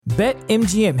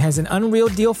BetMGM has an unreal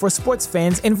deal for sports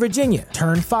fans in Virginia.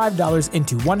 Turn $5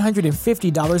 into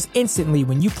 $150 instantly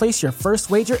when you place your first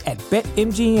wager at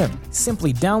BetMGM.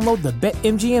 Simply download the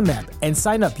BetMGM app and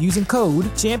sign up using code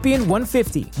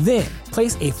Champion150. Then,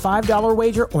 place a $5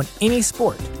 wager on any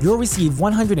sport. You'll receive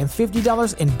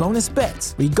 $150 in bonus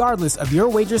bets, regardless of your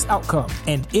wager's outcome.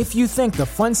 And if you think the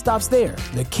fun stops there,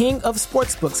 the King of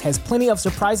Sportsbooks has plenty of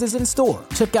surprises in store.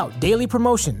 Check out daily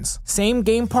promotions,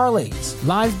 same-game parlays,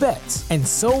 live bets, and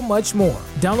so much more.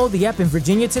 Download the app in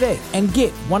Virginia today and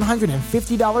get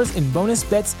 $150 in bonus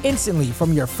bets instantly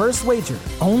from your first wager.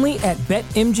 Only at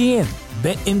BetMGM.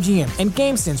 BetMGM and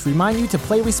GameSense remind you to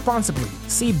play responsibly.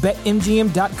 See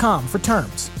BetMGM.com for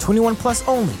terms. 21 plus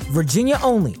only. Virginia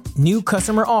only. New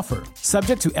customer offer.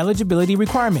 Subject to eligibility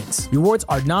requirements. Rewards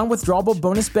are non-withdrawable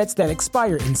bonus bets that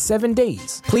expire in 7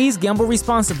 days. Please gamble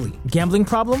responsibly. Gambling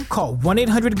problem? Call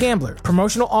 1-800-GAMBLER.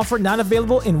 Promotional offer not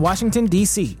available in Washington,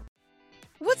 D.C.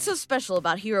 What's so special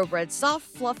about Hero Bread's soft,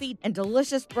 fluffy, and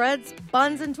delicious breads,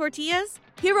 buns, and tortillas?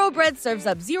 Hero Bread serves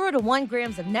up 0 to 1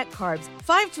 grams of net carbs,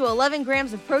 5 to 11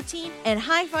 grams of protein, and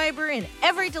high fiber in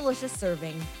every delicious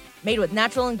serving. Made with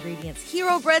natural ingredients,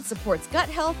 Hero Bread supports gut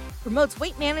health, promotes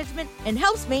weight management, and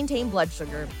helps maintain blood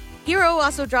sugar. Hero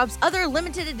also drops other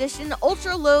limited edition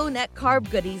ultra-low net carb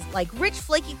goodies like rich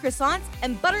flaky croissants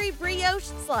and buttery brioche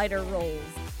slider rolls.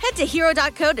 Head to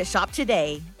hero.co to shop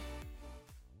today.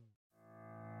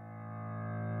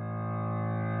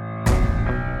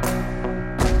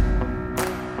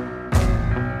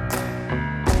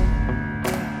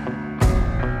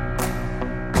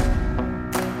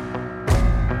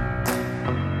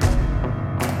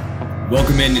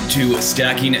 Welcome into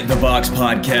Stacking the Box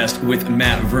podcast with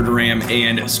Matt Verderame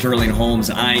and Sterling Holmes.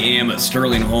 I am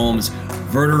Sterling Holmes.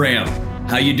 Verderame,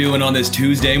 how you doing on this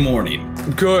Tuesday morning?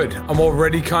 Good. I'm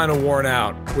already kind of worn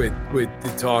out with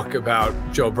the talk about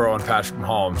Joe Burrow and Patrick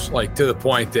Mahomes, like to the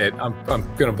point that I'm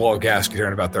going to blow a gasket here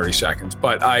in about 30 seconds.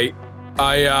 But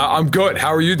I'm good.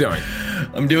 How are you doing?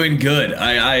 I'm doing good.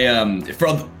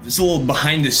 For this a little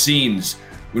behind the scenes,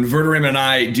 when Verderame and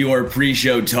I do our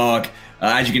pre-show talk,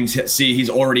 as you can see,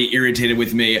 he's already irritated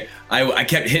with me. I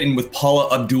kept hitting with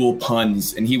Paula Abdul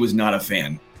puns, and he was not a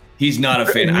fan. He's not a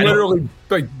fan. Literally,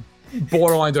 like,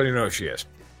 borderline don't even know who she is.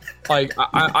 Like,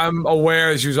 I'm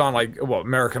aware she was on, like,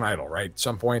 American Idol, right, at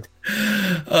some point?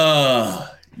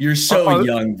 You're so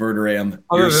young, Verderame.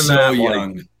 You're so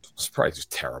young. Like, it's probably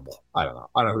just terrible. I don't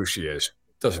know. I don't know who she is.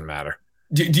 Doesn't matter.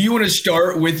 Do you want to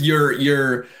start with your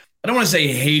I don't want to say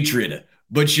hatred,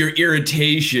 but your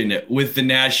irritation with the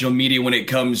national media when it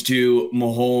comes to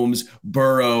Mahomes,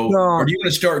 Burrow, or do you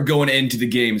want to start going into the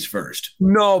games first?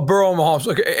 No, Burrow and Mahomes.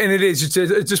 Look, and it is.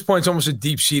 At this point, it's almost a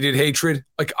deep-seated hatred.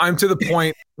 Like, I'm to the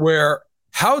point where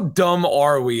how dumb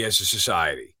are we as a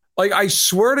society? Like, I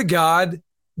swear to God,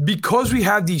 because we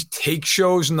have these take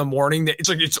shows in the morning, that it's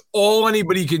like it's all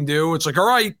anybody can do. It's like, all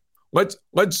right,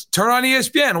 let's turn on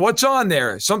ESPN. What's on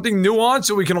there? Something nuanced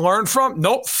that we can learn from?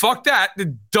 Nope, fuck that.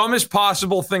 The dumbest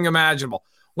possible thing imaginable.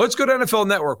 Let's go to NFL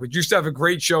Network, which used to have a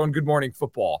great show in Good Morning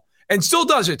Football and still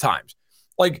does at times.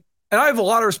 Like, and I have a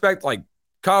lot of respect. Like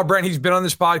Kyle Brent, he's been on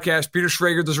this podcast. Peter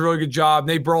Schrager does a really good job.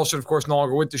 Nate Burleson, of course, no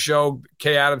longer with the show.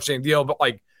 Kay Adams, same deal. But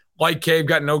like Kay,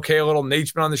 got an okay a little.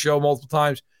 Nate's been on the show multiple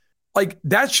times. Like,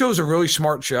 that show's a really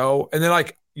smart show. And then,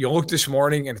 like, you look this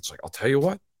morning and it's like, I'll tell you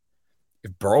what.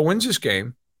 If Burrow wins this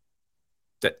game,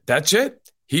 that's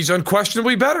it. He's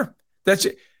unquestionably better. That's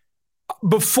it.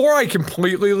 Before I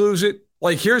completely lose it,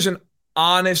 like, here's an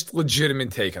honest,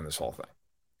 legitimate take on this whole thing.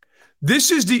 This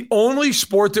is the only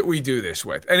sport that we do this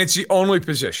with, and it's the only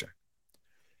position.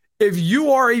 If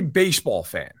you are a baseball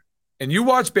fan and you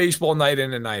watch baseball night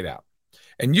in and night out,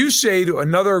 and you say to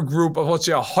another group of, let's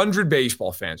say, 100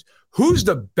 baseball fans, who's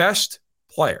the best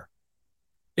player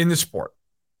in the sport?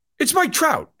 It's Mike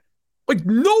Trout. Like,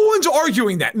 no one's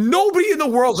arguing that. Nobody in the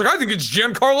world's like, I think it's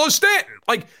Giancarlo Stanton.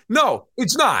 Like, no,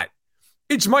 it's not.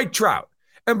 It's Mike Trout.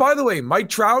 And by the way, Mike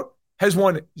Trout has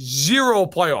won 0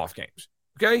 playoff games,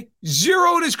 okay?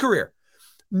 0 in his career.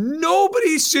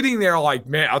 Nobody's sitting there like,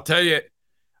 man, I'll tell you,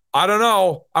 I don't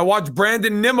know. I watched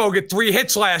Brandon Nimmo get 3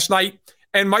 hits last night,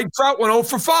 and Mike Trout went 0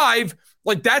 for 5.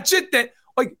 Like, that's it.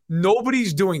 Like,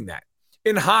 nobody's doing that.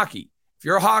 In hockey, if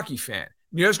you're a hockey fan,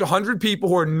 you ask 100 people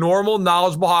who are normal,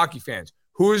 knowledgeable hockey fans,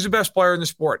 who is the best player in the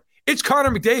sport? It's Connor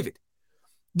McDavid.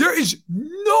 There is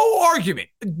no argument.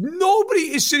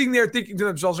 Nobody is sitting there thinking to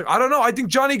themselves, like, I don't know. I think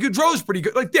Johnny Gaudreau's pretty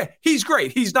good. Like, yeah, he's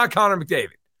great. He's not Connor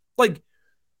McDavid. Like,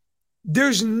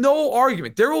 there's no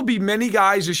argument. There will be many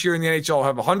guys this year in the NHL who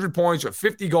have 100 points or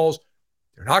 50 goals.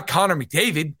 They're not Connor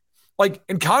McDavid. Like,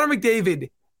 and Connor McDavid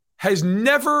has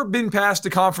never been past the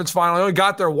conference final. He only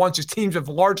got there once. His teams have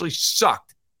largely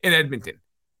sucked in Edmonton.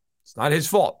 It's not his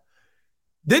fault.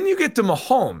 Then you get to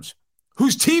Mahomes,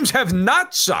 whose teams have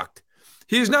not sucked.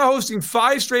 He is now hosting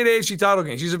 5 straight AFC title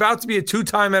games. He's about to be a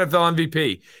 2-time NFL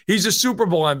MVP. He's a Super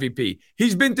Bowl MVP.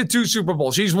 He's been to 2 Super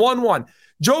Bowls. He's won 1.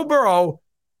 Joe Burrow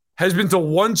has been to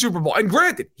 1 Super Bowl. And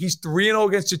granted, he's 3-0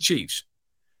 against the Chiefs.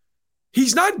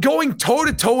 He's not going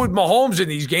toe-to-toe with Mahomes in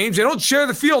these games. They don't share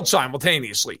the field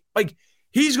simultaneously. Like,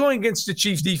 he's going against the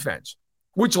Chiefs defense,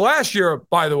 which last year,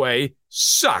 by the way,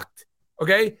 sucked.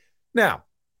 Okay? Now,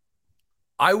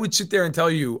 I would sit there and tell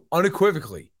you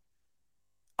unequivocally,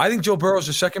 I think Joe Burrow is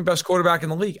the second best quarterback in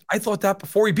the league. I thought that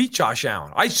before he beat Josh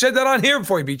Allen. I said that on here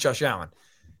before he beat Josh Allen.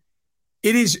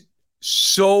 It is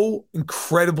so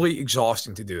incredibly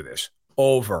exhausting to do this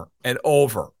over and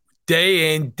over,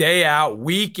 day in, day out,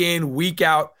 week in, week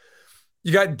out.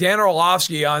 You got Dan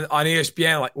Orlovsky on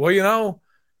ESPN like, well, you know,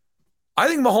 I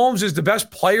think Mahomes is the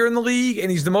best player in the league and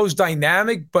he's the most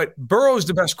dynamic, but Burrow's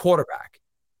the best quarterback.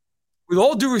 With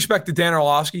all due respect to Dan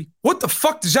Orlovsky, what the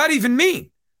fuck does that even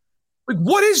mean? Like,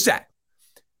 what is that?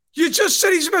 You just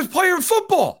said he's the best player in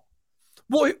football.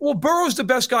 Well, Burrow's the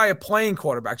best guy at playing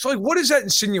quarterback. So, like, what does that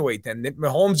insinuate then? That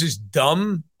Mahomes is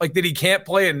dumb? Like, that he can't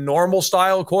play a normal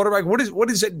style quarterback? What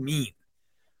does that mean?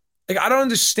 Like, I don't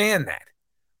understand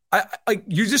that.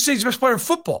 You just say he's the best player in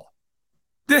football.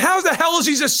 Then how the hell is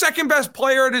he the second best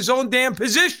player at his own damn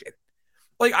position?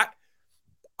 Like,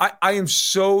 I am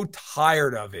so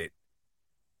tired of it.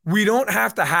 We don't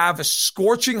have to have a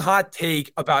scorching hot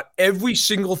take about every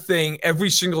single thing,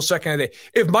 every single second of the day.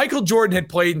 If Michael Jordan had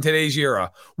played in today's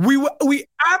era, we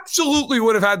absolutely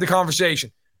would have had the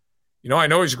conversation. You know, I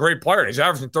know he's a great player. He's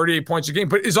averaging 38 points a game,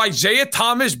 but is Isaiah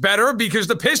Thomas better because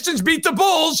the Pistons beat the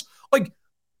Bulls? Like,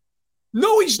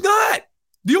 no, he's not.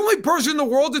 The only person in the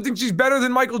world that thinks he's better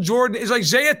than Michael Jordan is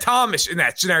Isaiah Thomas in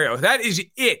that scenario. That is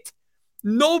it.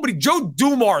 Nobody, Joe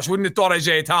Dumars wouldn't have thought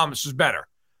Isaiah Thomas was better.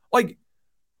 Like,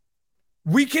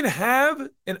 we can have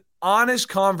an honest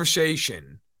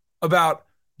conversation about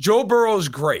Joe Burrow's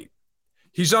great.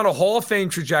 He's on a Hall of Fame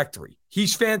trajectory.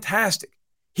 He's fantastic.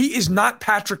 He is not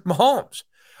Patrick Mahomes.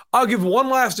 I'll give one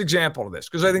last example of this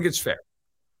because I think it's fair.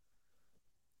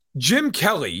 Jim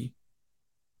Kelly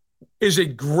is a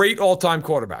great all-time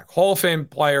quarterback, Hall of Fame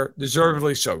player,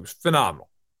 deservedly so. Phenomenal.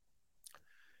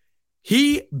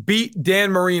 He beat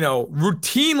Dan Marino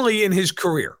routinely in his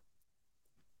career.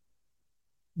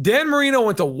 Dan Marino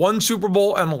went to 1 Super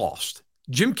Bowl and lost.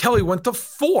 Jim Kelly went to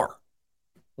 4,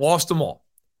 lost them all.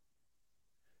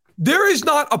 There is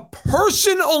not a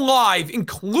person alive,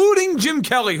 including Jim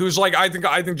Kelly, who's like, I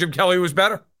think Jim Kelly was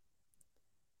better.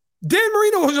 Dan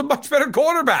Marino was a much better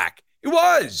quarterback. He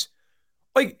was.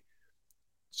 Like,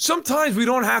 sometimes we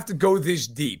don't have to go this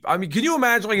deep. I mean, can you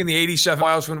imagine like in the 87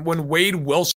 finals when Wade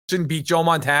Wilson beat Joe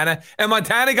Montana and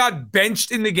Montana got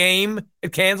benched in the game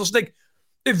at Candlestick?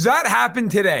 If that happened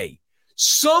today,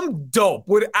 some dope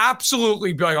would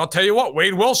absolutely be like, I'll tell you what,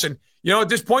 Wade Wilson, you know, at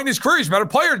this point in his career, he's a better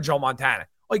player than Joe Montana.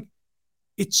 Like,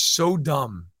 it's so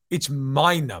dumb. It's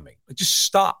mind-numbing. Like, just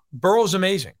stop. Burrow's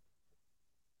amazing.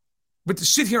 But to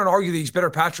sit here and argue that he's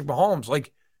better Patrick Mahomes,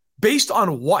 like, based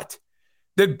on what?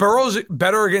 That Burrow's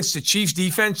better against the Chiefs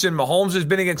defense than Mahomes has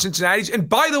been against Cincinnati's? And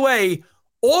by the way,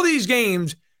 all these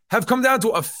games have come down to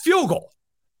a field goal.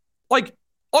 Like,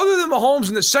 other than Mahomes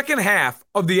in the second half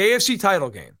of the AFC title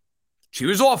game, she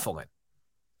was awful in.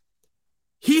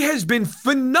 He has been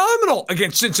phenomenal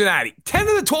against Cincinnati. 10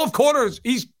 of the 12 quarters,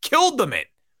 he's killed them in.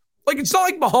 Like, it's not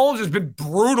like Mahomes has been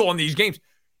brutal in these games.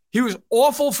 He was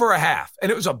awful for a half, and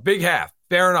it was a big half.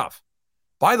 Fair enough.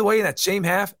 By the way, in that same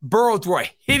half, Burrow threw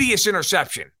a hideous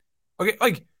interception. Okay,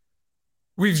 like,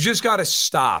 we've just got to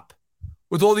stop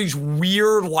with all these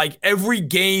weird, like, every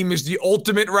game is the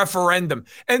ultimate referendum.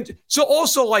 And so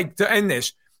also, like, to end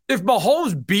this, if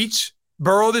Mahomes beats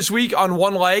Burrow this week on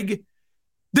one leg,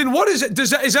 then what is it?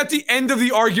 Is that the end of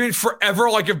the argument forever?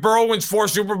 Like, if Burrow wins 4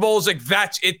 Super Bowls, like,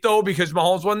 that's it, though, because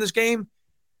Mahomes won this game?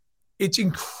 It's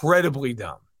incredibly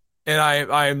dumb. And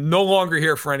I am no longer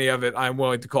here for any of it. I'm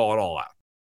willing to call it all out.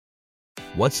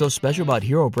 What's so special about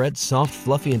Hero Bread's soft,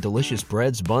 fluffy, and delicious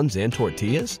breads, buns, and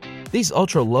tortillas? These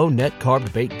ultra-low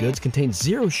net-carb baked goods contain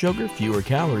 0 sugar, fewer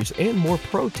calories, and more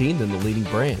protein than the leading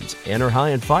brands, and are high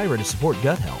in fiber to support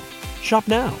gut health. Shop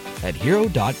now at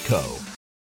Hero.co.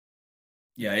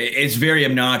 Yeah, it's very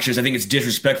obnoxious. I think it's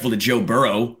disrespectful to Joe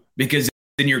Burrow because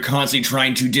then you're constantly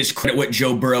trying to discredit what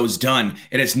Joe Burrow's done,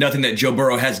 and it's nothing that Joe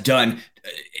Burrow has done.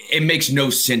 It makes no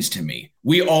sense to me.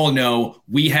 We all know,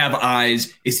 we have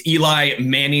eyes. Is Eli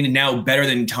Manning now better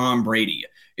than Tom Brady?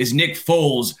 Is Nick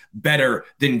Foles better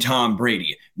than Tom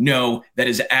Brady? No, that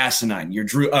is asinine. Your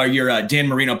Dan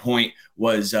Marino point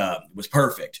was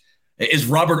perfect. Is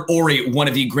Robert Horry one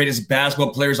of the greatest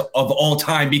basketball players of all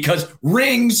time because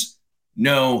rings?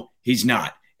 No, he's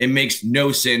not. It makes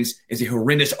no sense. It's a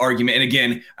horrendous argument. And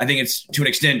again, I think it's to an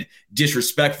extent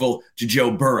disrespectful to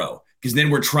Joe Burrow because then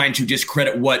we're trying to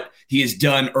discredit what he has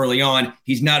done early on.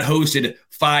 He's not hosted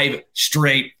 5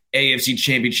 straight AFC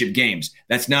championship games.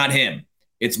 That's not him.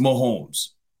 It's Mahomes.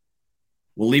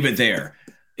 We'll leave it there.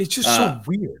 It's just so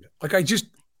weird. Like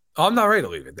I'm not ready to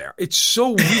leave it there. It's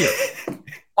so weird.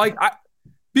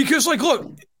 Because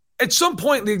look, at some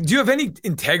point, do you have any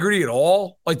integrity at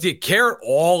all? Like, do you care at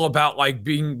all about like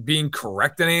being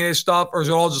correct in any of this stuff? Or is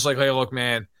it all just like, hey, look,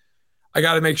 man, I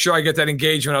got to make sure I get that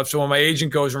engagement up. So when my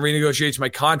agent goes and renegotiates my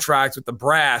contract with the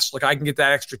brass, like I can get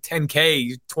that extra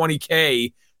 $10K,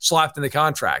 $20K slapped in the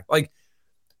contract. Like,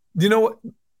 you know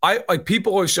what?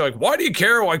 People always say, like, why do you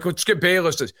care? Like what Skip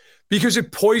Bayless does? Because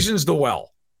it poisons the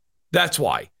well. That's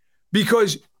why.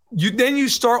 Because you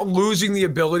start losing the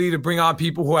ability to bring on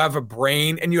people who have a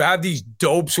brain, and you have these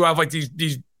dopes who have like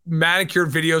these manicured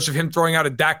videos of him throwing out a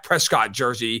Dak Prescott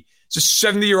jersey. It's a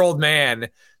 70-year-old man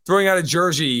throwing out a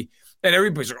jersey, and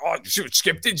everybody's like, oh, you see what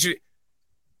Skip did?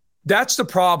 That's the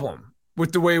problem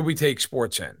with the way we take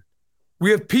sports in.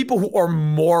 We have people who are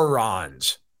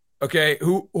morons, okay,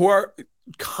 who are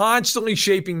constantly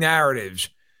shaping narratives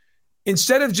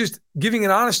instead of just giving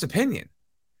an honest opinion.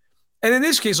 And in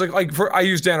this case, I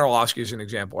used Dan Orlovsky as an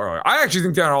example earlier. I actually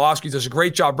think Dan Orlovsky does a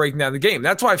great job breaking down the game.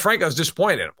 That's why, frankly, I was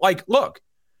disappointed in him. Like, look,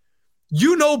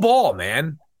 you know ball,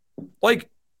 man. Like,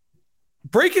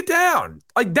 break it down.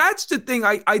 Like, that's the thing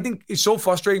I think is so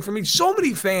frustrating for me. So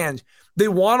many fans, they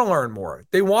want to learn more.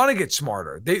 They want to get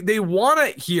smarter. They want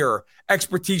to hear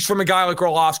expertise from a guy like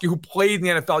Orlovsky who played in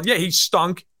the NFL. Yeah, he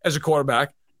stunk as a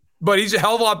quarterback, but he's a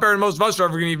hell of a lot better than most of us are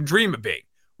ever going to even dream of being,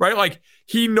 right? Like,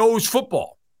 he knows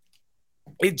football.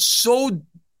 It's so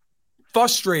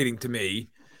frustrating to me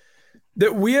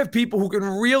that we have people who can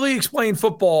really explain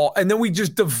football, and then we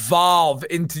just devolve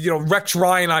into, Rex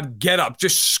Ryan on Get Up,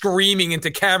 just screaming into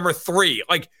camera 3.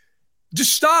 Like,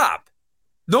 just stop.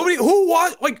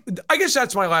 I guess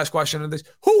that's my last question on this.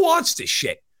 Who wants this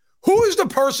shit? Who is the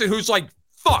person who's like,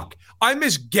 fuck, I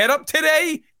missed Get Up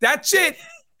today? That's it.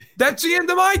 That's the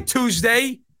end of my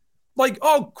Tuesday. Like,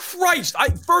 oh, Christ,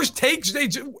 first takes,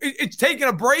 it's taking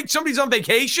a break. Somebody's on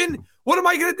vacation. What am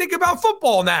I going to think about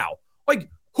football now? Like,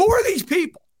 who are these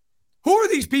people? Who are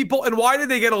these people, and why did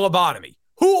they get a lobotomy?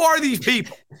 Who are these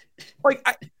people? Like,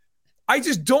 I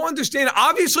just don't understand.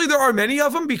 Obviously, there are many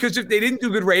of them because if they didn't do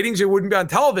good ratings, they wouldn't be on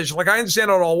television. Like, I understand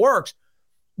how it all works.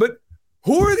 But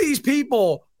who are these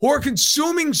people who are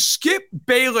consuming Skip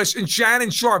Bayless and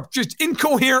Shannon Sharpe just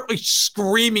incoherently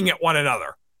screaming at one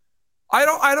another? I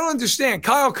don't understand.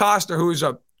 Kyle Costner, who's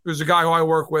a guy who I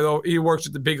work with, he works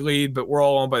at the Big Lead, but we're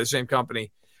all owned by the same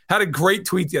company, had a great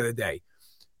tweet the other day.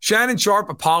 Shannon Sharpe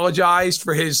apologized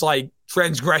for his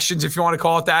transgressions, if you want to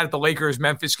call it that, at the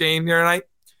Lakers-Memphis game the other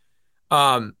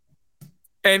night.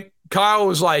 And Kyle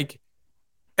was like,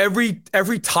 every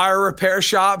tire repair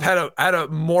shop had a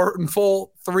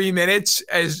mournful 3 minutes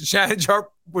as Shannon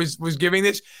Sharpe was giving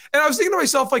this. And I was thinking to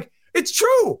myself, like, it's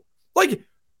true. Like,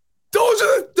 those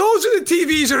are the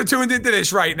TVs that are tuned into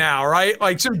this right now, right?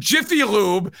 Like some Jiffy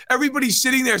Lube, everybody's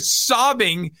sitting there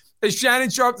sobbing as Shannon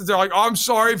Sharpe, they're like, oh, I'm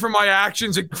sorry for my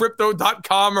actions at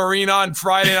Crypto.com Arena on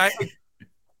Friday night.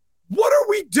 What are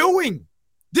we doing?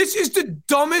 This is the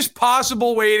dumbest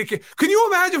possible way to. Can you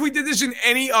imagine if we did this in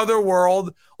any other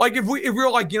world? Like if we were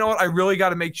like, you know what, I really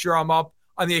got to make sure I'm up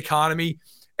on the economy,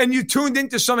 and you tuned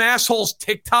into some asshole's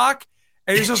TikTok,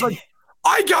 and he's just like,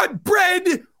 I got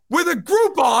bread with a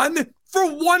Groupon for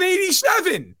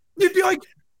 $187. You'd be like,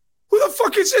 who the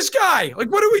fuck is this guy?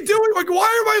 Like, what are we doing? Like,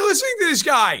 why am I listening to this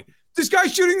guy? This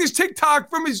guy's shooting this TikTok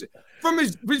from his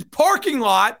parking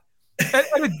lot at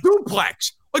a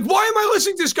duplex. Like, why am I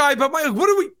listening to this guy? But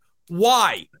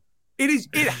why?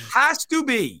 It has to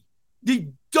be the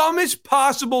dumbest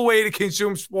possible way to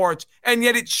consume sports, and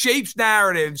yet it shapes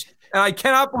narratives. And I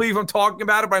cannot believe I'm talking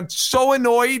about it, but I'm so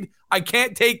annoyed. I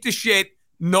can't take the shit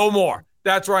no more.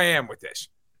 That's where I am with this.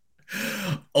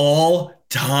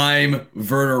 All-time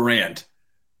Verder rant.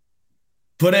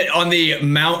 Put it on the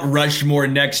Mount Rushmore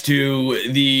next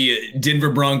to the Denver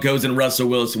Broncos and Russell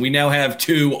Wilson. We now have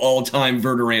 2 all-time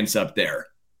Verder rants up there.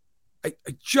 I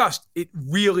guess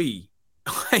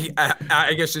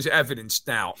there's evidence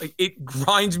now. It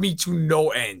grinds me to no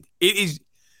end. It is,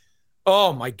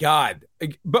 oh my God.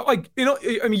 But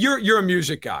you're a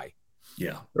music guy.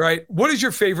 Yeah. Right. What is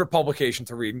your favorite publication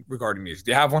to read regarding music?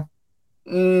 Do you have one?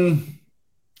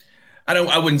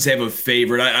 I wouldn't say I have a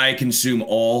favorite. I consume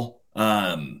all,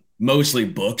 mostly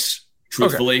books,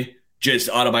 truthfully. Okay. Just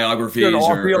autobiographies. Or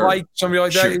somebody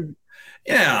like sure. that?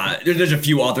 Yeah, there's a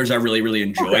few authors I really, really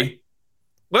enjoy. Okay.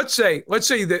 Let's say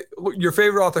that your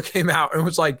favorite author came out and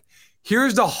was like,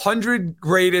 here's the 100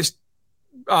 greatest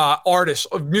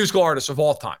musical artists of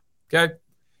all time, okay?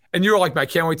 And you were like, I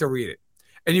can't wait to read it.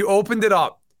 And you opened it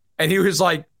up, and he was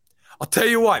like, I'll tell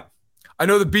you what, I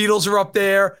know the Beatles are up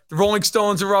there, the Rolling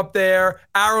Stones are up there,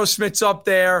 Aerosmith's up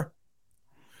there,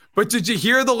 but did you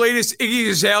hear the latest Iggy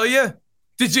Azalea?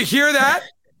 Did you hear that?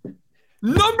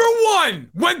 Number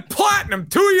 1 went platinum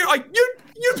 2 years. Like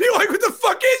you'd be like, what the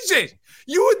fuck is this?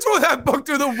 You would throw that book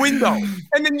through the window,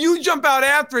 and then you jump out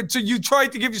after it, so you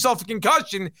tried to give yourself a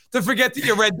concussion to forget that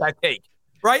you read that take,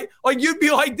 right? Like you'd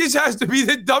be like, this has to be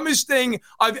the dumbest thing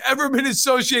I've ever been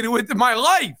associated with in my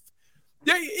life.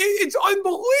 Yeah, it's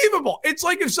unbelievable. It's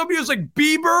like if somebody was like,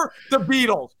 Bieber, the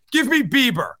Beatles, give me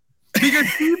Bieber. Because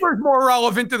Bieber's more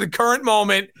relevant to the current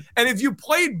moment. And if you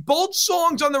played both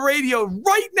songs on the radio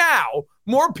right now,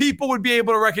 more people would be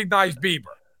able to recognize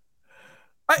Bieber.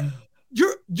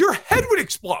 Your head would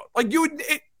explode. Like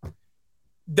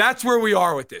that's where we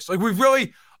are with this. Like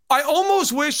I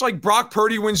almost wish like Brock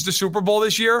Purdy wins the Super Bowl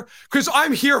this year because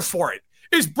I'm here for it.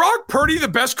 Is Brock Purdy the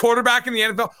best quarterback in the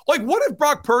NFL? Like, what if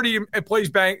Brock Purdy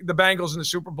plays the Bengals in the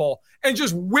Super Bowl and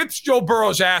just whips Joe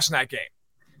Burrow's ass in that game?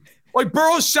 Like,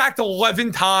 Burrow's sacked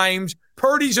 11 times.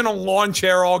 Purdy's in a lawn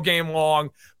chair all game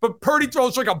long. But Purdy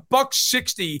throws like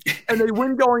 $160 and they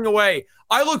win going away.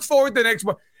 I look forward to the next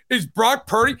one. Is Brock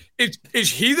Purdy,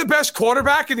 is he the best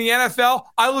quarterback in the NFL?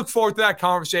 I look forward to that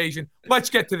conversation. Let's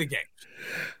get to the game.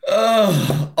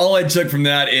 All I took from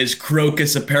that is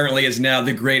Crocus apparently is now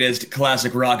the greatest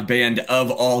classic rock band of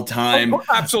all time. Oh,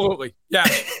 absolutely. Yeah.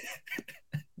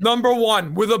 Number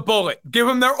 1 with a bullet. Give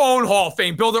them their own Hall of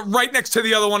Fame. Build it right next to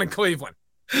the other one in Cleveland.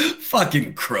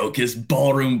 Fucking Crocus,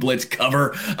 Ballroom Blitz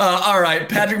cover. All right,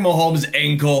 Patrick Mahomes'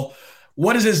 ankle.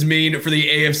 What does this mean for the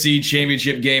AFC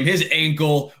Championship game? His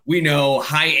ankle, we know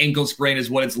high ankle sprain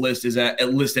is what it's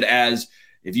listed as.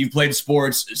 If you've played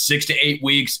sports 6 to 8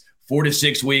 weeks, 4 to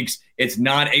 6 weeks, it's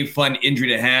not a fun injury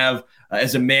to have.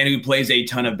 As a man who plays a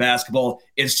ton of basketball,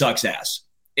 it sucks ass.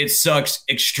 It sucks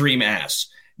extreme ass.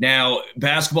 Now,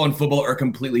 basketball and football are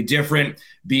completely different.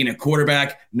 Being a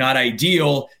quarterback, not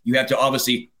ideal. You have to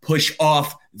obviously push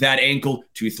off that ankle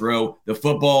to throw the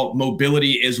football.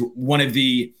 Mobility is one of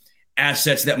the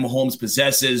assets that Mahomes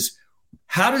possesses.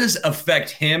 How does this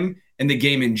affect him and the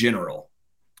game in general?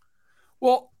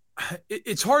 Well,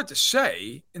 it's hard to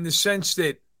say in the sense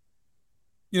that,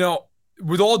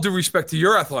 with all due respect to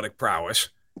your athletic prowess,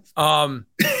 I'm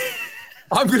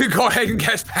going to go ahead and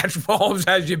guess Patrick Mahomes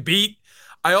has you beat.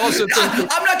 I also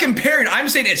think I'm not comparing. I'm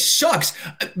saying it sucks.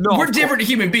 No, we're different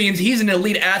human beings. He's an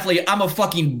elite athlete. I'm a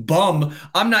fucking bum.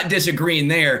 I'm not disagreeing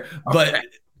there. But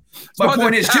my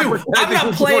point is, too, I'm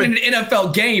not playing in an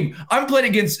NFL game. I'm playing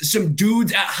against some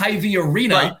dudes at Hy-Vee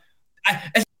Arena. Right.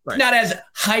 It's not as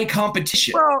high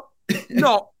competition. Well,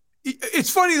 no.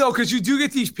 It's funny, though, because you do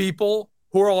get these people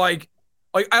who are like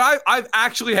I've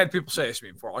actually had people say this to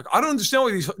me before. Like, I don't understand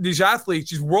why these athletes,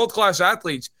 these world-class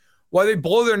athletes, why they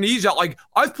blow their knees out. Like,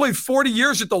 I've played 40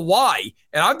 years at the Y,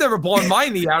 and I've never blown my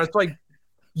knee out. It's like,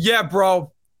 yeah,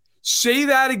 bro, say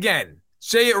that again.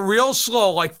 Say it real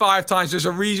slow, like 5 times. There's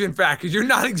a reason for that, because you're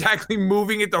not exactly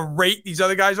moving at the rate these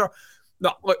other guys are.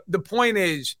 No, look, the point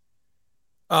is,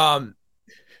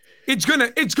 it's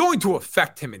going to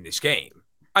affect him in this game.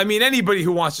 I mean, anybody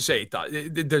who wants to say it does,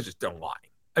 they're just don't lie.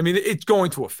 I mean, it's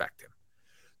going to affect him.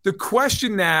 The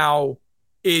question now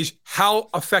is, how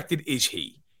affected is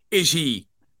he? Is he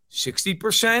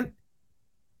 60%?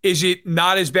 Is it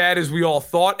not as bad as we all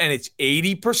thought and it's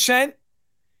 80%?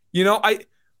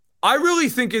 I really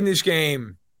think in this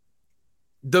game,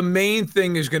 the main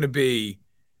thing is going to be,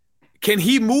 can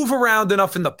he move around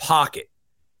enough in the pocket?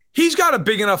 He's got a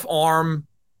big enough arm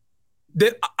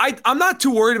that I'm not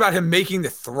too worried about him making the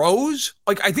throws.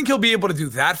 Like, I think he'll be able to do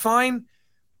that fine.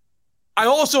 I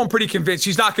also am pretty convinced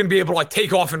he's not going to be able to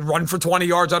take off and run for 20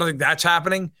 yards. I don't think that's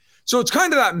happening. So it's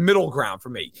kind of that middle ground for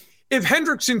me. If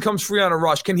Hendrickson comes free on a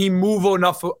rush, can he move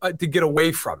enough to get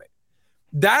away from it?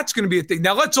 That's going to be a thing.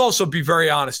 Now, let's also be very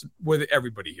honest with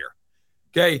everybody here.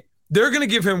 Okay? They're going to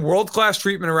give him world-class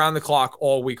treatment around the clock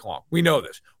all week long. We know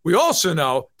this. We also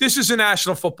know this is a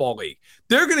National Football League.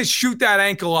 They're going to shoot that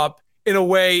ankle up in a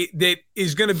way that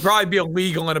is going to probably be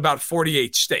illegal in about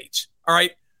 48 states. All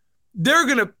right? They're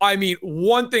going to,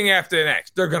 one thing after the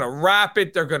next. They're going to wrap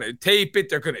it. They're going to tape it.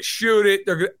 They're going to shoot it.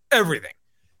 They're going to everything.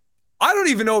 I don't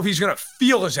even know if he's going to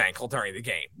feel his ankle during the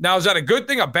game. Now, is that a good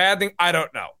thing, a bad thing? I don't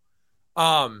know.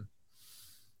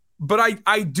 But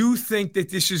I do think that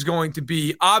this is going to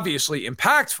be obviously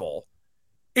impactful.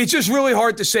 It's just really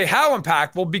hard to say how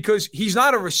impactful because he's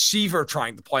not a receiver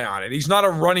trying to play on it. He's not a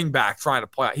running back trying to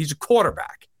play on it. He's a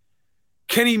quarterback.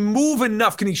 Can he move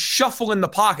enough? Can he shuffle in the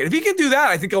pocket? If he can do that,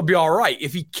 I think he'll be all right.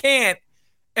 If he can't,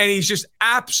 and he's just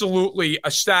absolutely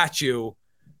a statue,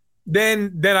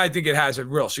 then I think it has a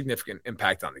real significant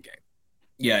impact on the game.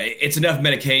 Yeah, it's enough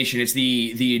medication. It's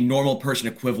the normal person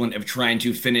equivalent of trying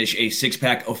to finish a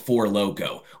 6-pack of Four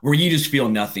Loko, where you just feel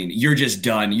nothing. You're just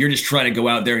done. You're just trying to go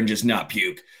out there and just not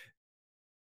puke.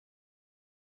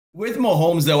 With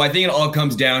Mahomes, though, I think it all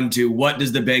comes down to what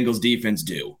does the Bengals defense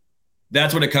do?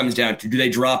 That's what it comes down to. Do they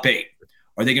drop 8?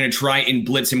 Are they going to try and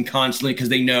blitz him constantly because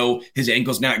they know his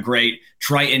ankle's not great?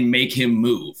 Try and make him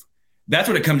move. That's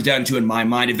what it comes down to in my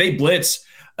mind. If they blitz,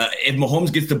 if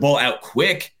Mahomes gets the ball out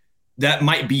quick, that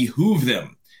might behoove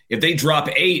them. If they drop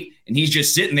 8 and he's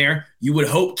just sitting there, you would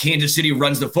hope Kansas City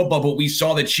runs the football. But we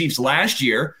saw the Chiefs last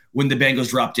year when the Bengals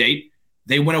dropped 8.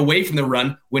 They went away from the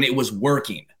run when it was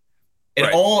working.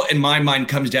 It all, in my mind,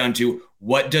 comes down to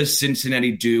what does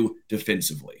Cincinnati do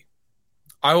defensively?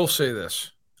 I will say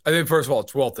this. I think, first of all,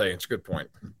 it's well taken. It's a good point.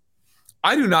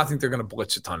 I do not think they're going to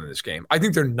blitz a ton in this game. I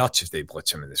think they're nuts if they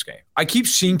blitz him in this game. I keep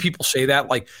seeing people say that,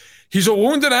 like, he's a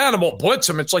wounded animal, blitz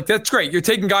him. It's like, that's great. You're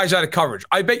taking guys out of coverage.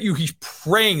 I bet you he's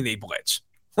praying they blitz.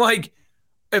 Like,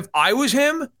 if I was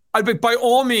him, I'd be, by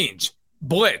all means,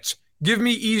 blitz. Give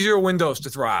me easier windows to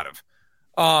throw out of.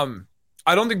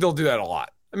 I don't think they'll do that a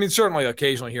lot. I mean, certainly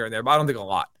occasionally here and there, but I don't think a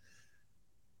lot.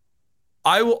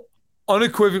 I will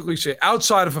unequivocally say,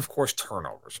 outside of course,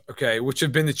 turnovers, okay, which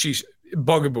have been the Chiefs'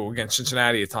 bugaboo against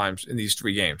Cincinnati at times in these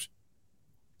 3 games.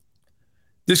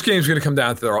 This game's going to come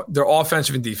down to their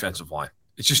offensive and defensive line.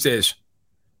 It just is.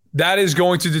 That is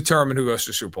going to determine who goes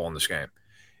to the Super Bowl in this game.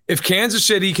 If Kansas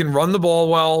City can run the ball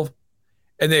well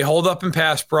and they hold up in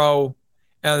pass pro,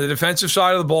 and on the defensive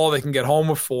side of the ball they can get home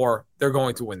with 4, they're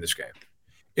going to win this game.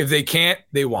 If they can't,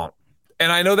 they won't.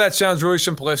 And I know that sounds really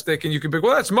simplistic, and you can be,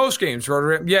 well, that's most games,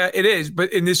 right? Yeah, it is,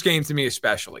 but in this game, to me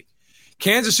especially.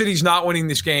 Kansas City's not winning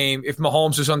this game if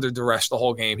Mahomes is under duress the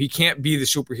whole game. He can't be the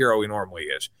superhero he normally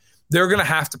is. They're going to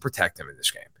have to protect him in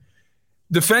this game.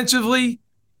 Defensively,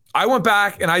 I went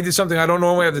back and I did something I don't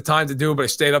normally have the time to do, but I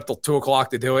stayed up till 2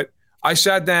 o'clock to do it. I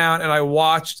sat down and I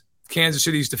watched Kansas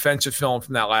City's defensive film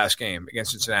from that last game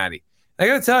against Cincinnati. And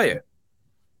I got to tell you,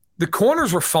 the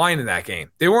corners were fine in that game.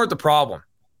 They weren't the problem.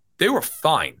 They were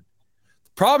fine.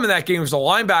 The problem in that game was the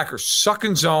linebackers suck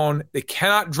in zone. They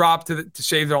cannot drop to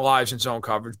save their lives in zone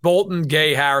coverage. Bolton,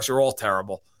 Gay, Harris are all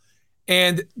terrible.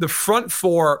 And the front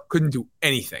 4 couldn't do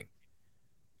anything.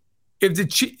 If the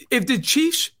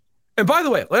Chiefs, and by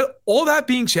the way, all that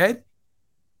being said,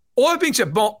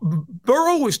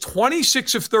 Burrow was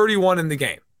 26 of 31 in the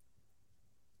game.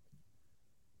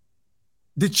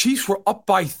 The Chiefs were up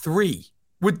by 3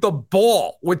 with the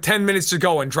ball with 10 minutes to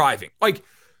go and driving. Like,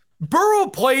 Burrow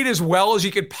played as well as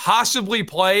he could possibly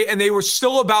play, and they were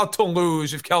still about to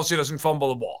lose if Kelsey doesn't fumble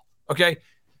the ball. Okay?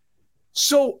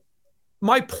 So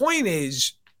my point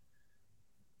is,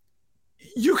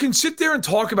 you can sit there and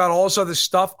talk about all this other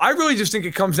stuff. I really just think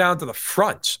it comes down to the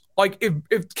fronts. Like,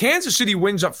 if Kansas City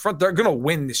wins up front, they're going to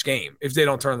win this game if they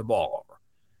don't turn the ball over.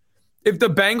 If the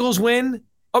Bengals win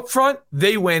up front,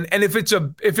 they win. And if it's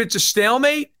a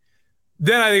stalemate,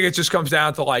 then I think it just comes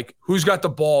down to, like, who's got the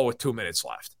ball with 2 minutes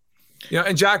left. You know,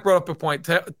 and Jack brought up a point.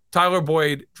 Tyler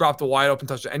Boyd dropped a wide open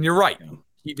touchdown. And you're right.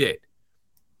 He did.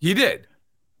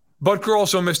 Butker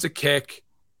also missed a kick.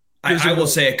 I will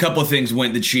say a couple of things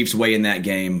went the Chiefs' way in that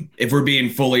game. If we're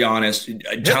being fully honest,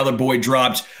 Tyler Boyd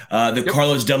dropped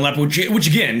Carlos Dunlap, which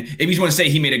again, if you want to say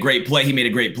he made a great play, he made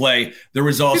a great play. There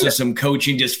was also some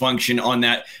coaching dysfunction on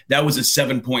that. That was a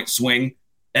 7-point swing,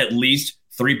 at least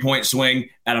 3-point swing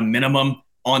at a minimum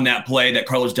on that play that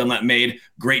Carlos Dunlap made.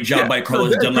 Great job by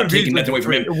Carlos Dunlap taking that away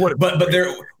from him. But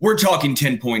we're talking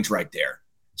 10 points right there.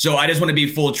 So I just want to be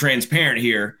full transparent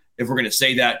here. If we're going to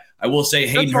say that, I will say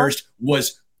Hayden Hurst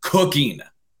was cooking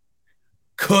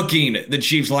the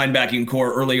Chiefs linebacking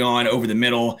core early on over the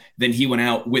middle. Then he went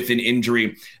out with an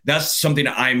injury. That's something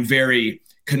I'm very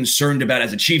concerned about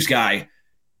as a Chiefs guy.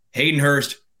 Hayden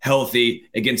Hurst healthy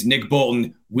against Nick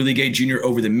Bolton, Willie Gay Jr.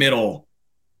 over the middle.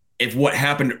 If what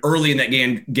happened early in that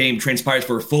game transpires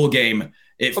for a full game,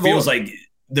 it feels like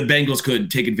the Bengals could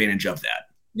take advantage of that.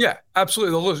 Yeah,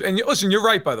 absolutely. They'll lose. And listen, you're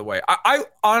right, by the way. I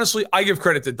honestly, I give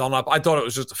credit to Dunlap. I thought it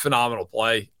was just a phenomenal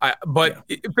play.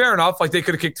 Fair enough. Like, they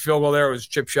could have kicked the field goal there. It was a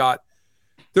chip shot.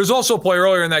 There's also a play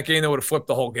earlier in that game that would have flipped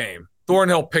the whole game.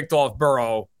 Thornhill picked off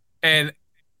Burrow. And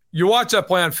you watch that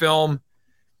play on film,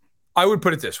 I would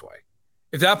put it this way.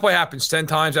 If that play happens 10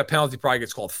 times, that penalty probably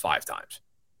gets called 5 times.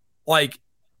 Like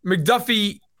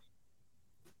McDuffie,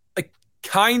 like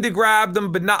kind of grabbed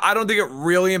him, but not. I don't think it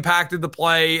really impacted the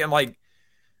play. And like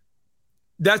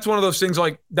that's one of those things.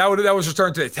 Like that was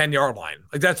returned to the 10-yard line.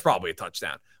 Like that's probably a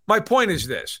touchdown. My point is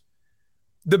this: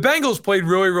 the Bengals played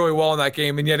really, really well in that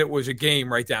game, and yet it was a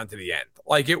game right down to the end.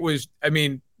 Like it was. I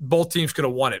mean, both teams could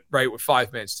have won it right with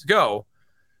 5 minutes to go.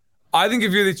 I think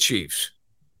if you're the Chiefs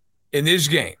in this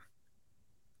game,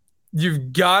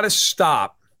 you've got to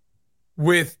stop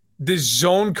with this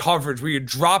zone coverage where you're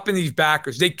dropping these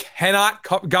backers. They cannot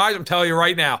guys, I'm telling you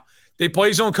right now, they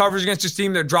play zone coverage against this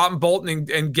team. They're dropping Bolton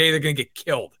and Gay. They're going to get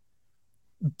killed.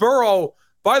 Burrow,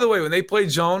 by the way, when they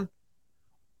played zone,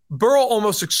 Burrow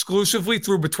almost exclusively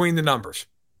threw between the numbers.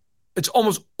 It's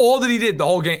almost all that he did the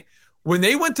whole game. When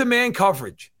they went to man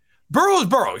coverage, Burrow's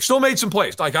Burrow. He still made some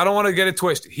plays. Like, I don't want to get it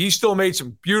twisted. He still made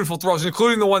some beautiful throws,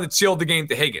 including the one that sealed the game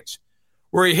to Higgins,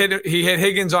 where he hit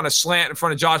Higgins on a slant in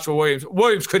front of Joshua Williams.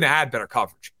 Williams couldn't have had better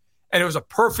coverage. And it was a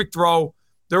perfect throw.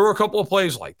 There were a couple of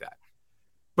plays like that.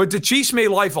 But the Chiefs made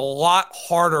life a lot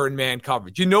harder in man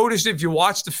coverage. You notice if you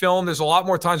watch the film, there's a lot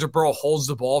more times where Burrow holds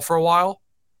the ball for a while.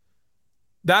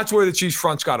 That's where the Chiefs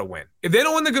front's got to win. If they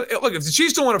don't win if the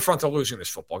Chiefs don't win up front, they're losing this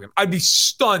football game. I'd be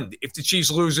stunned if the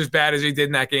Chiefs lose as bad as they did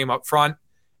in that game up front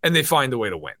and they find a way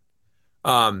to win.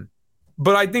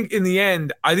 But I think in the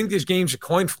end, I think this game's a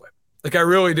coin flip. Like, I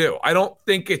really do. I don't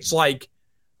think it's like,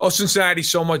 oh, Cincinnati's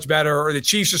so much better or the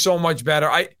Chiefs are so much better.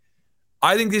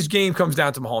 I think this game comes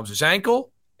down to Mahomes'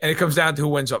 ankle and it comes down to who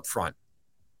wins up front.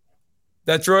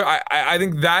 That's really, I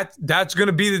think that's going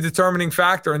to be the determining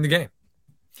factor in the game.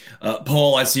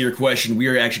 Paul, I see your question. We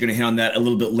are actually going to hit on that a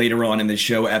little bit later on in the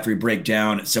show after we break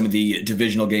down some of the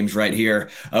divisional games right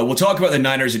here. We'll talk about the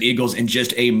Niners and Eagles in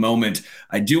just a moment.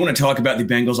 I do want to talk about the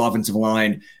Bengals offensive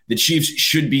line. The Chiefs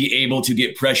should be able to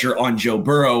get pressure on Joe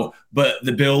Burrow, but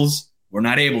the Bills were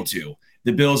not able to.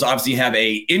 The Bills obviously have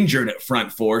a injured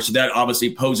front four, so that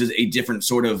obviously poses a different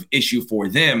sort of issue for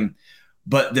them.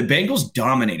 But the Bengals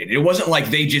dominated. It wasn't like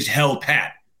they just held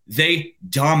pat. They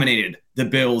dominated the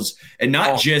Bills, and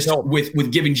not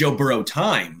with giving Joe Burrow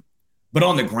time, but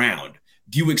on the ground.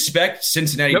 Do you expect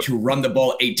Cincinnati to run the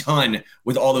ball a ton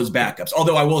with all those backups?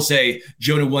 Although I will say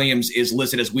Jonah Williams is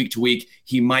listed as week to week.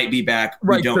 He might be back.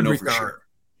 We don't know for sure.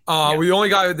 The only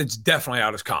guy that's definitely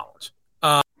out is Collins.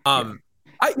 Man,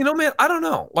 I don't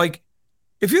know. Like,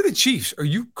 if you're the Chiefs, are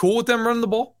you cool with them running the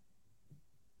ball?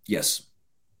 Yes.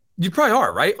 You probably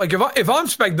are, right? Like, if I'm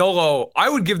Spagnuolo, I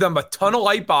would give them a ton of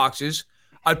light boxes.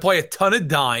 I'd play a ton of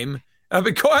dime. And I'd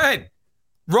be, go ahead,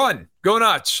 run, go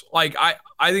nuts. Like,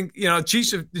 I think,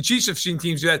 the Chiefs have seen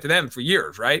teams do that to them for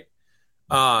years, right?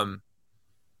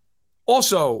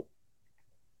 Also,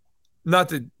 not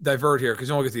to divert here because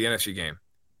then we'll get to the NFC game.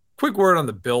 Quick word on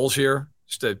the Bills here.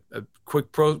 Just a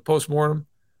quick postmortem.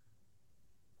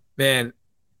 Man,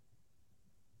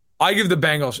 I give the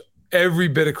Bengals every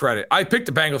bit of credit. I picked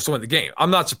the Bengals to win the game.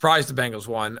 I'm not surprised the Bengals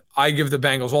won. I give the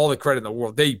Bengals all the credit in the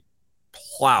world. They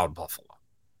plowed Buffalo.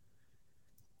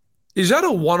 Is that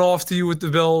a one-off to you with the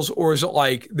Bills, or is it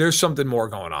like there's something more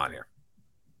going on here?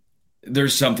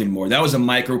 There's something more. That was a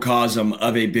microcosm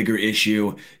of a bigger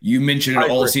issue. You mentioned it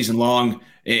all season long.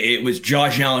 It was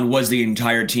Josh Allen was the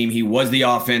entire team. He was the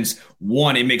offense.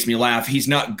 One, it makes me laugh. He's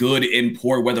not good in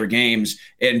poor weather games,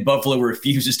 and Buffalo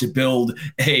refuses to build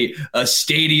a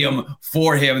stadium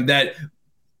for him that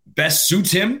best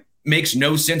suits him. Makes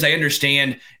no sense. I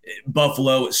understand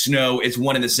Buffalo, snow, it's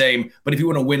one and the same. But if you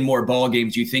want to win more ball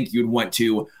games, you think you'd want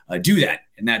to do that.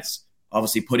 And that's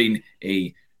obviously putting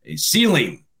a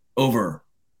ceiling over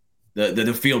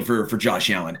the field for Josh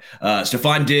Allen.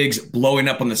 Stephon Diggs blowing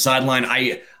up on the sideline.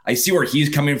 I see where he's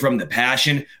coming from, the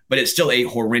passion, but it's still a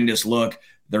horrendous look.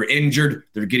 They're injured.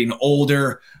 They're getting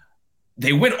older.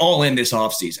 They went all in this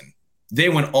offseason. They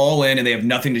went all in, and they have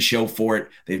nothing to show for it.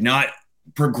 They've not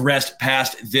progressed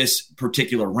past this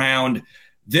particular round.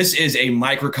 This is a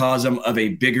microcosm of a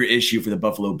bigger issue for the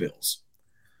Buffalo Bills.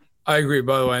 I agree.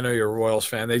 By the way, I know you're a Royals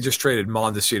fan. They just traded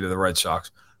Mondesi to the Red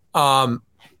Sox.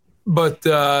 But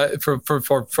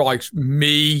for like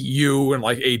me, you, and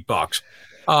like $8,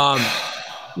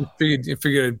 you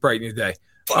figured it'd brighten your day.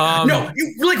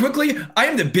 Really quickly, I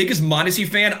am the biggest Mondesi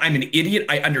fan. I'm an idiot.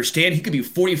 I understand he could be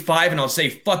 45, and I'll say,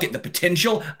 fuck it, the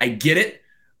potential. I get it.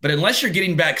 But unless you're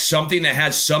getting back something that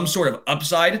has some sort of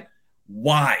upside,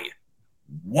 why?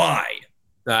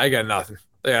 Nah, I got nothing.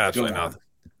 Yeah, absolutely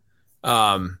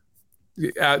nothing.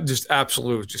 Just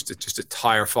absolute, just a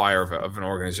tire fire of an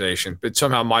organization. But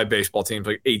somehow my baseball team's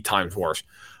like 8 times worse.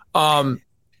 All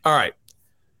right.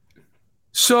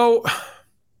 So,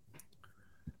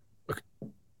 look,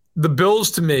 the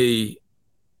Bills to me,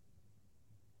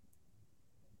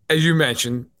 as you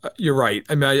mentioned, you're right.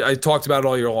 I mean, I talked about it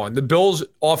all year long. The Bills'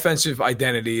 offensive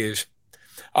identity is,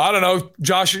 I don't know,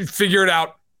 Josh, figure it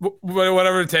out.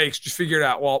 Whatever it takes, just figure it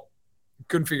out. Well,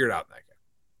 couldn't figure it out in that game.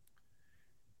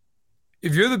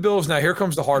 If you're the Bills now, here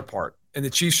comes the hard part. And the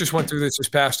Chiefs just went through this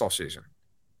past offseason.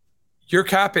 Your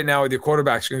cap hit now with your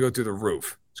quarterback is going to go through the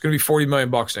roof. It's going to be $40 million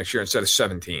next year instead of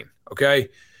 17. Okay?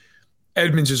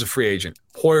 Edmonds is a free agent.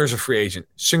 Poyer's a free agent.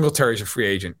 Singletary's a free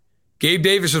agent. Gabe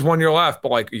Davis has 1 year left,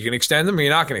 but like, you can extend them or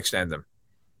you're not going to extend them.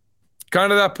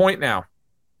 Kind of that point now.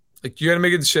 Like, you got to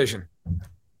make a decision.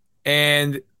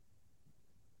 And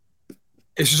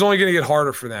it's just only going to get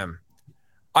harder for them.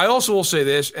 I also will say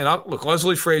this, and look,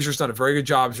 Leslie Frazier's done a very good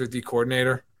job as your D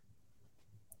coordinator.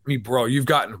 I mean, bro, you've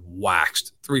gotten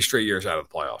waxed 3 straight years out of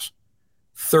the playoffs.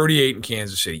 38 in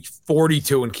Kansas City,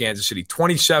 42 in Kansas City,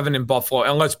 27 in Buffalo.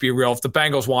 And let's be real, if the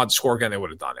Bengals wanted to score again, they would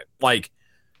have done it. Like,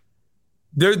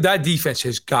 that defense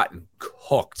has gotten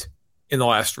cooked in the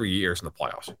last 3 years in the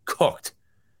playoffs. Cooked.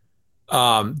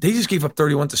 They just gave up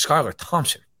 31 to Skylar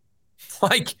Thompson.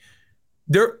 Like,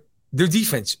 their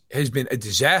defense has been a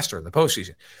disaster in the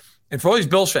postseason. And for all these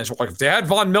Bills fans, like, if they had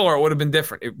Von Miller, it would have been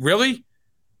different. It really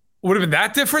would have been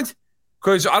that different?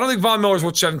 Because I don't think Von Miller's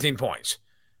worth 17 points.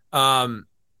 And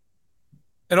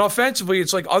offensively,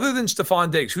 it's like, other than Stephon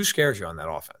Diggs, who scares you on that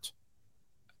offense?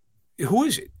 Who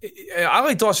is it? I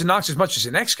like Dawson Knox as much as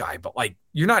the next guy, but like,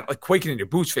 you're not like quaking in your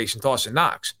boots facing Dawson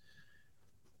Knox.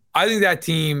 I think that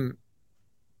team,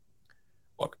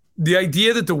 look, the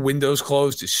idea that the window's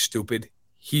closed is stupid.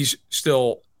 He's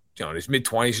still, in his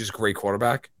mid-20s, he's a great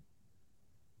quarterback.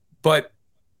 But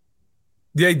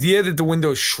the idea that the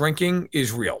window is shrinking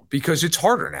is real because it's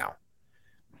harder now.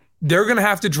 They're going to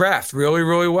have to draft really,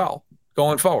 really well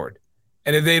going forward.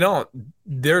 And if they don't,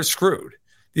 they're screwed.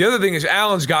 The other thing is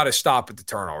Allen's got to stop at the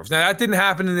turnovers. Now, that didn't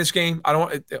happen in this game.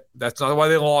 That's not why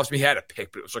they lost. He had a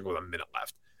pick, but it was like with a minute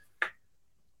left.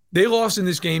 They lost in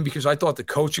this game because I thought the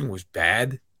coaching was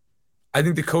bad. I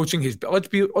think the coaching is bad.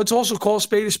 Let's also call a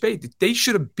spade a spade. They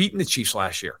should have beaten the Chiefs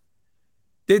last year.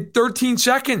 They had 13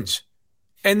 seconds,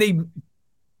 and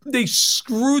they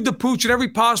screwed the pooch in every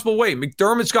possible way.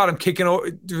 McDermott's got him kicking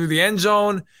through the end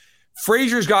zone.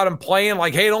 Frazier's got him playing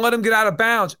like, hey, don't let him get out of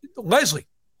bounds. Leslie,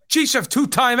 Chiefs have 2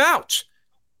 timeouts.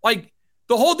 Like,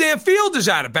 the whole damn field is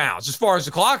out of bounds as far as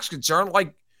the clock's concerned.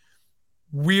 Like,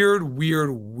 weird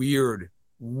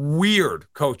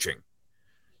coaching.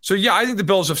 So, yeah, I think the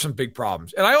Bills have some big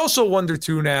problems. And I also wonder,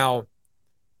 too, now,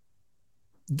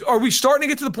 are we starting to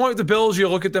get to the point with the Bills? You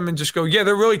look at them and just go, yeah,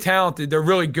 they're really talented. They're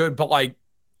really good. But, like,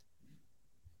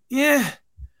 yeah,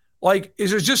 like,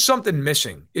 is there just something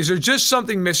missing? Is there just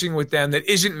something missing with them that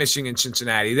isn't missing in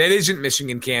Cincinnati, that isn't missing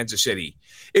in Kansas City?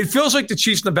 It feels like the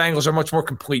Chiefs and the Bengals are much more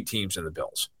complete teams than the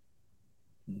Bills.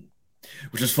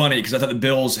 Which is funny because I thought the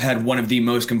Bills had one of the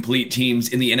most complete teams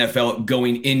in the NFL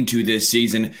going into this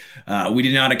season. We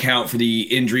did not account for the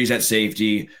injuries at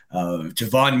safety to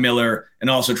Von Miller and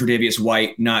also Tre'Davious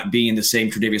White not being the same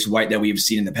Tre'Davious White that we have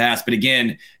seen in the past. But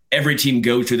again, every team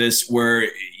goes through this where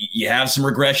you have some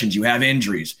regressions, you have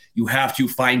injuries. You have to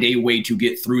find a way to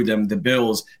get through them. The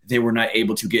Bills, they were not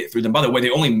able to get through them. By the way,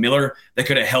 the only Miller that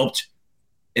could have helped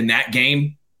in that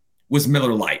game was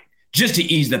Miller Lite, just to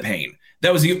ease the pain.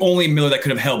 That was the only Miller that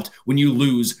could have helped when you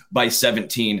lose by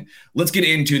 17. Let's get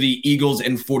into the Eagles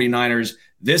and 49ers.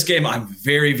 This game I'm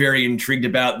very, very intrigued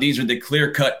about. These are the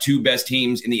clear-cut 2 best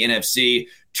teams in the NFC,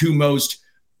 2 most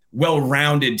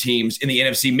well-rounded teams in the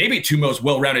NFC, maybe 2 most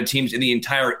well-rounded teams in the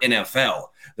entire NFL.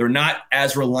 They're not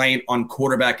as reliant on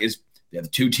quarterback as the other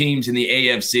 2 teams in the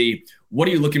AFC. What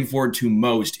are you looking forward to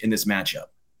most in this matchup?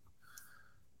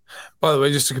 By the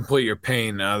way, just to complete your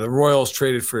pain, the Royals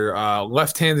traded for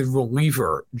left-handed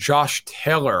reliever Josh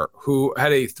Taylor, who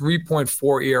had a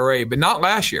 3.4 ERA, but not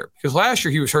last year, because last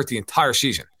year he was hurt the entire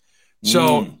season.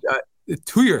 So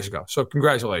 2 years ago. So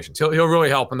congratulations. He'll really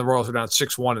help when the Royals are down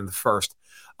 6-1 in the first.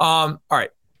 All right.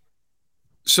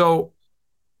 So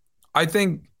I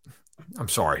think – I'm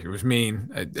sorry. It was mean.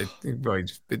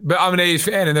 But I'm an A's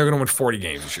fan, and they're going to win 40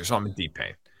 games this year, so I'm in deep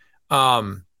pain.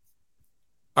 All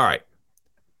right.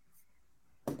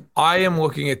 I am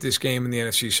looking at this game in the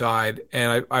NFC side,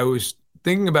 and I was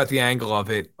thinking about the angle of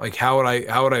it, like how would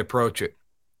I approach it?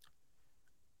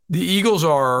 The Eagles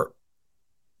are,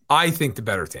 I think, the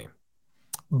better team.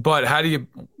 But how do you,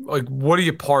 like, what do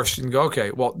you parse and go,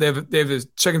 okay, well, they have the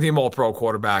second-team All-Pro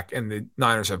quarterback, and the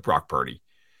Niners have Brock Purdy.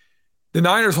 The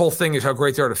Niners' whole thing is how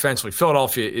great they are defensively.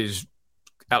 Philadelphia is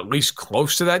at least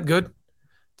close to that good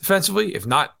defensively, if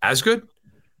not as good.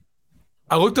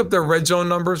 I looked up their red zone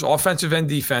numbers, offensive and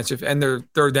defensive, and their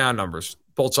third down numbers,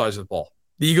 both sides of the ball.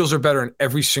 The Eagles are better in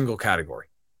every single category.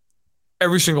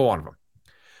 Every single one of them.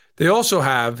 They also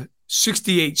have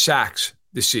 68 sacks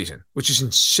this season, which is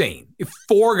insane. If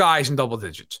 4 guys in double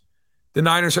digits. The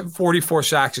Niners have 44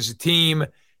 sacks as a team,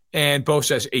 and Bosa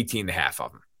has 18 and a half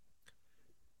of them.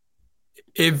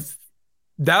 If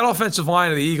that offensive line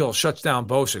of the Eagles shuts down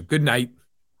Bosa, good night.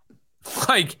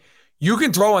 Like, you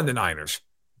can throw on the Niners.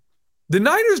 The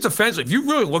Niners defensively, if you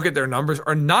really look at their numbers,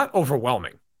 are not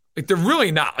overwhelming. Like, they're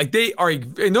really not. Like, they are,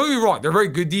 don't get me wrong, they're a very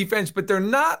good defense, but they're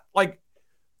not like,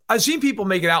 I've seen people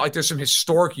make it out like there's some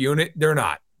historic unit. They're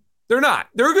not. They're not.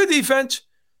 They're a good defense.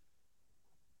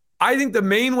 I think the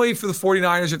main way for the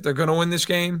 49ers, if they're going to win this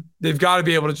game, they've got to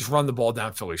be able to just run the ball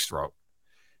down Philly's throat.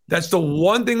 That's the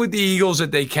one thing with the Eagles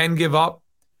that they can give up.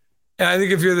 And I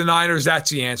think if you're the Niners, that's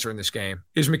the answer in this game.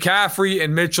 Is McCaffrey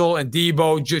and Mitchell and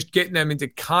Debo just getting them into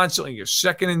constantly your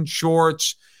second and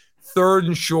shorts, third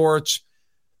and shorts.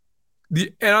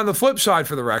 And on the flip side,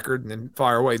 for the record, and then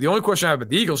fire away, the only question I have about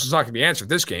the Eagles is not going to be answered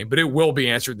this game, but it will be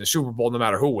answered in the Super Bowl no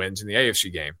matter who wins in the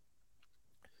AFC game.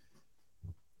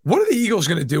 What are the Eagles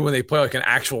going to do when they play like an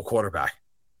actual quarterback?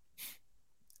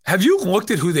 Have you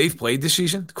looked at who they've played this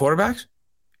season, the quarterbacks?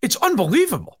 It's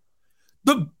unbelievable.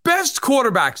 The best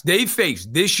quarterbacks they've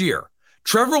faced this year,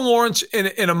 Trevor Lawrence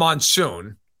in a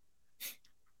monsoon,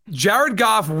 Jared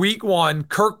Goff week 1,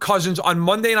 Kirk Cousins on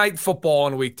Monday Night Football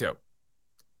in week 2.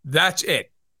 That's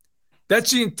it. That's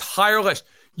the entire list.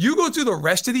 You go through the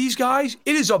rest of these guys,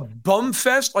 it is a bum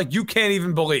fest like you can't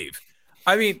even believe.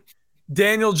 I mean,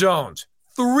 Daniel Jones.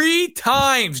 3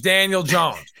 times Daniel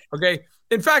Jones. Okay.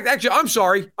 In fact, actually, I'm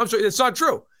sorry. That's not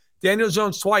true. Daniel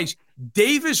Jones twice.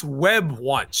 Davis Webb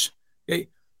once. Okay.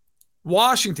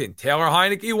 Washington, Taylor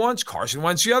Heineke once. Carson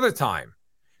Wentz the other time.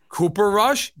 Cooper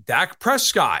Rush, Dak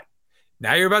Prescott.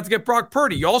 Now you're about to get Brock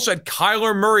Purdy. You also had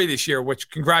Kyler Murray this year, which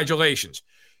congratulations.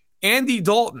 Andy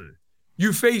Dalton.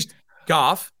 You faced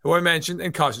Goff, who I mentioned,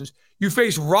 and Cousins. You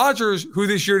faced Rodgers, who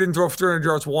this year didn't throw for 300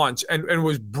 yards once and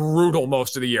was brutal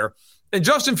most of the year. And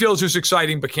Justin Fields, who's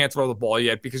exciting but can't throw the ball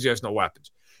yet because he has no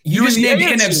weapons. You just named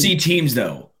NFC teams,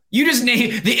 though. You just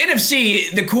named the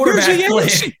NFC, the quarterback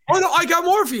play. Oh, no, I got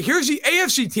more for you. Here's the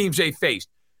AFC teams they faced.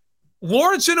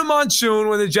 Lawrence in a monsoon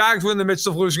when the Jags were in the midst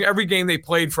of losing every game they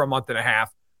played for a month and a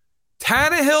half.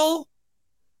 Tannehill,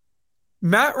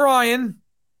 Matt Ryan,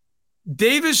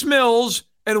 Davis Mills,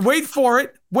 and wait for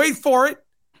it,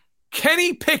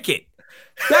 Kenny Pickett.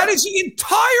 That is the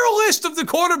entire list of the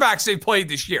quarterbacks they played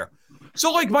this year.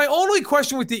 So, like, my only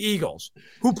question with the Eagles,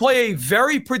 who play a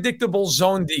very predictable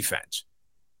zone defense,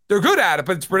 they're good at it,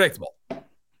 but it's predictable.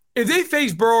 If they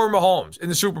face Burrow or Mahomes in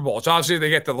the Super Bowl, so obviously they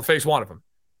get to face one of them,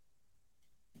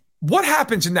 what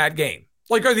happens in that game?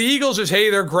 Like, are the Eagles just, hey,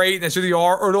 they're great, and that's who they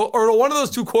are, or do one of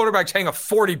those two quarterbacks hang a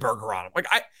 40 burger on them? Like,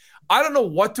 I don't know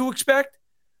what to expect.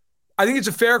 I think it's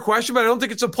a fair question, but I don't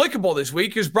think it's applicable this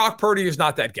week because Brock Purdy is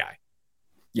not that guy.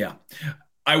 Yeah.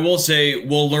 I will say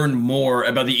we'll learn more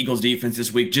about the Eagles defense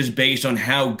this week just based on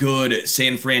how good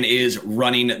San Fran is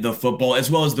running the football, as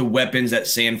well as the weapons that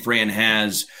San Fran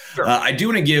has. Sure. I do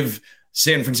want to give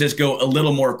San Francisco a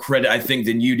little more credit, I think,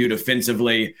 than you do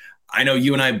defensively. I know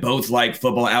you and I both like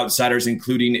Football Outsiders,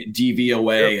 including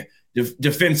DVOA. Yep.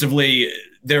 Defensively,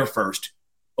 they're first.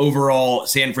 Overall,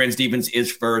 San Fran's defense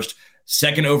is first.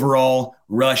 Second overall,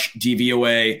 Rush,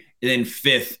 DVOA, and then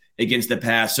fifth against the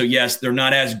pass. So, yes, they're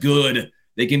not as good.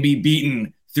 They can be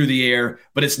beaten through the air,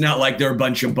 but it's not like they're a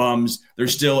bunch of bums. They're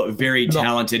still very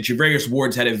talented. Charvarius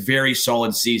Ward's had a very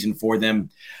solid season for them.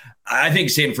 I think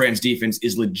San Fran's defense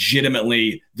is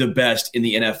legitimately the best in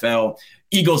the NFL.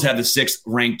 Eagles have the 6th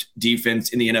ranked defense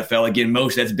in the NFL. Again,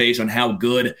 most that's based on how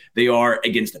good they are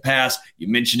against the pass. You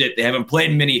mentioned it. They haven't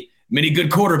played many good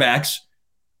quarterbacks,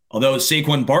 although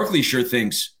Saquon Barkley sure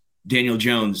thinks Daniel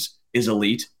Jones is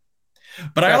elite.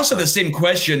 But I also have the same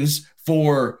questions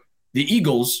for the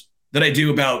Eagles that I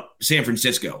do about San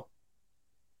Francisco.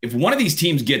 If one of these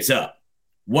teams gets up,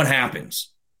 what happens?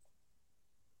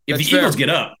 If the Eagles get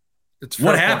up,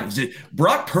 what happens?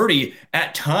 Brock Purdy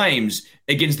at times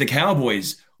against the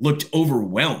Cowboys looked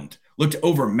overwhelmed, looked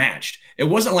overmatched. It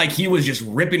wasn't like he was just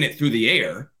ripping it through the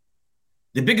air.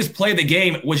 The biggest play of the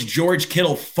game was George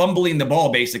Kittle fumbling the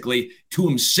ball basically to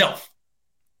himself.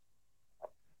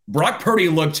 Brock Purdy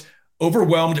looked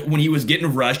overwhelmed when he was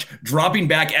getting rushed, dropping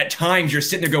back. At times, you're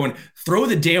sitting there going, throw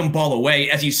the damn ball away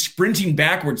as he's sprinting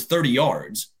backwards 30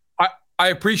 yards. I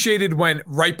appreciated when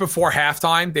right before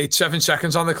halftime, they had 7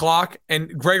 seconds on the clock,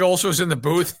 and Greg Olsen was in the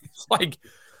booth. It's like,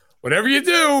 whatever you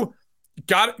do,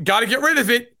 got to get rid of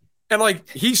it. And, like,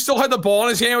 he still had the ball in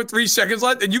his hand with 3 seconds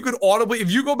left, and you could audibly, if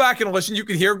you go back and listen, you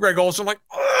could hear Greg Olsen like,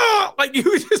 oh! Like, he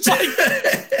was just like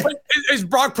is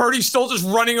Brock Purdy still just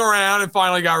running around and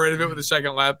finally got rid of it with a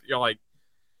second left? You're like,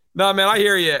 no, man, I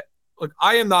hear you. look,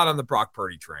 I am not on the Brock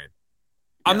Purdy train.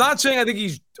 I'm not saying I think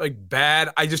he's like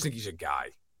bad. I just think he's a guy.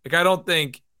 Like, I don't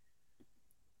think,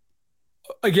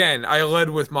 again, I led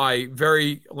with my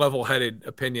very level-headed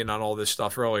opinion on all this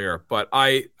stuff earlier, but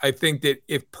I think that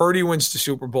if Purdy wins the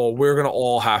Super Bowl, we're going to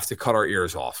all have to cut our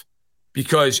ears off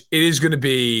because it is going to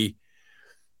be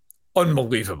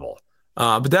unbelievable.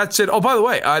 But that said, oh, by the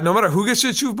way, no matter who gets to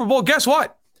the Super Bowl, guess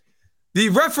what? The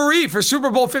referee for Super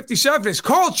Bowl 57 is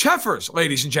Carl Cheffers,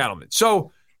 ladies and gentlemen.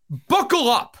 So buckle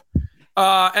up.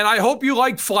 And I hope you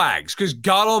like flags because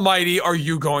God almighty, are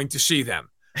you going to see them?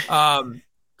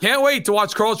 Can't wait to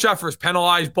watch Carl Cheffers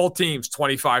penalize both teams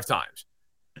 25 times.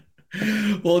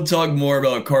 We'll talk more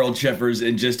about Carl Cheffers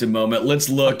in just a moment. Let's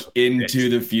look into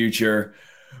the future.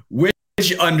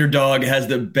 Which underdog has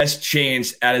the best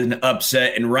chance at an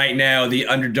upset? And right now, the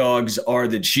underdogs are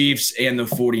the Chiefs and the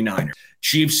 49ers.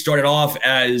 Chiefs started off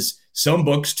as some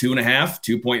books, 2.5,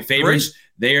 2-point favorites. Great.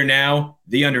 They are now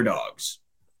the underdogs.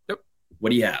 Yep.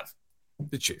 What do you have?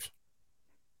 The Chiefs.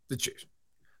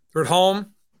 They're at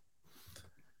home.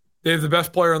 They have the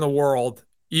best player in the world,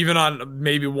 even on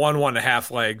maybe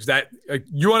 1.5 legs. That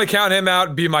you want to count him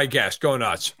out? Be my guest. Go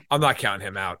nuts. I'm not counting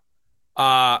him out.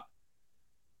 I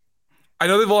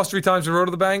know they've lost 3 times in a row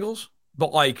to the Bengals,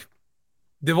 but like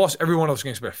they've lost every one of those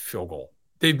games by a field goal.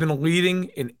 They've been leading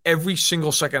in every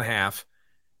single second half,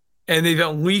 and they've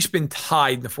at least been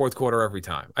tied in the fourth quarter every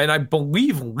time. And I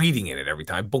believe leading in it every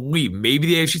time. Maybe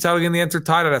the AFC title game, the end, they're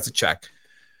tied. I'd have to check.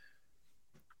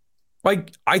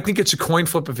 Like, I think it's a coin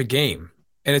flip of a game,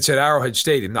 and it's at Arrowhead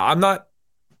Stadium. Now, I'm not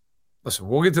 – listen,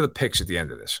 we'll get to the picks at the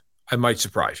end of this. I might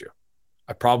surprise you.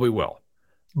 I probably will.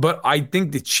 But I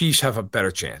think the Chiefs have a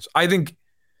better chance. I'm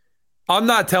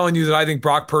not telling you that I think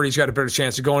Brock Purdy's got a better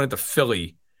chance of going into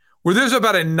Philly, where there's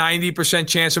about a 90%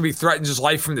 chance somebody threatens his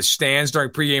life from the stands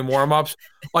during pregame warmups.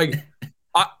 Like,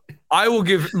 I will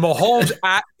give Mahomes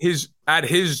at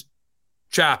his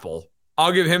chapel.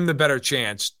 I'll give him the better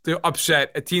chance to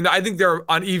upset a team that I think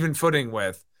they're on even footing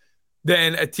with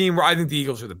than a team where I think the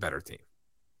Eagles are the better team.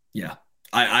 Yeah,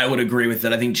 I would agree with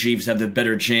that. I think Chiefs have the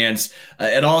better chance.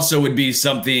 It also would be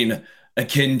something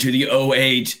akin to the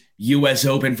 2008 U.S.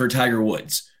 Open for Tiger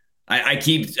Woods. I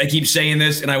keep saying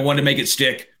this, and I want to make it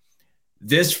stick.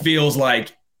 This feels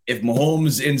like if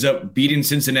Mahomes ends up beating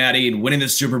Cincinnati and winning the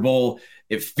Super Bowl,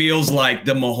 it feels like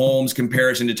the Mahomes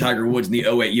comparison to Tiger Woods in the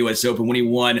 2008 U.S. Open when he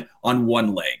won on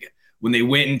one leg. When they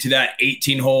went into that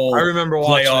 18-hole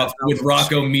playoff with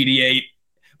Rocco Mediate.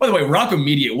 By the way, Rocco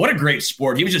Mediate, what a great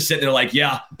sport. He was just sitting there like,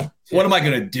 yeah, what am I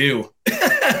going to do?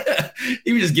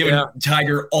 He was just giving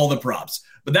Tiger all the props.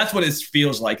 But that's what it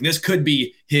feels like. And this could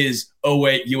be his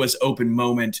 2008 U.S. Open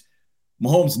moment.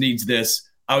 Mahomes needs this.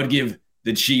 I would give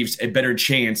the Chiefs a better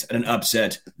chance at an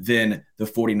upset than the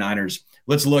 49ers.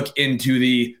 Let's look into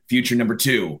the future number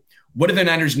 2. What do the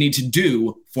Niners need to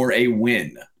do for a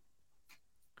win?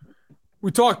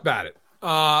 We talked about it.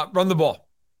 Run the ball.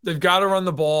 They've got to run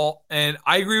the ball. And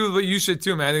I agree with what you said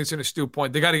too, man. I think it's an astute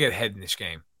point. They got to get ahead in this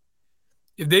game.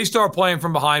 If they start playing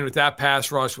from behind with that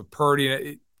pass rush with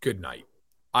Purdy, good night.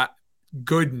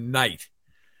 Good night.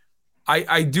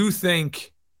 I do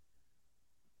think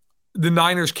the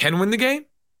Niners can win the game,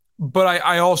 but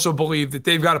I also believe that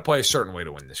they've got to play a certain way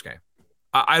to win this game.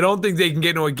 I don't think they can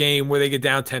get into a game where they get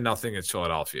down 10-0 against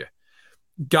Philadelphia.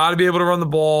 Got to be able to run the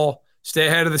ball, stay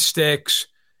ahead of the sticks,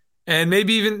 and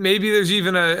maybe there's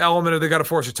even an element of they got to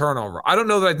force a turnover. I don't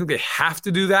know that I think they have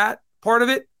to do that part of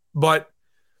it, but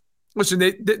listen,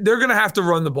 they're going to have to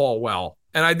run the ball well.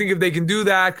 And I think if they can do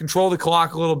that, control the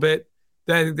clock a little bit,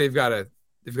 then I think they've got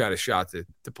a shot to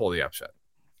pull the upset.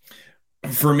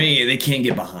 For me, they can't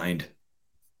get behind.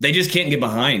 They just can't get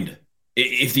behind.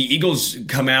 If the Eagles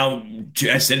come out,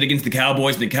 I said it against the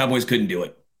Cowboys, and the Cowboys couldn't do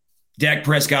it. Dak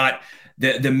Prescott,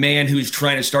 the man who's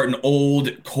trying to start an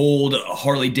old, cold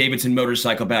Harley-Davidson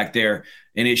motorcycle back there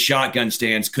in his shotgun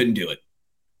stance, couldn't do it.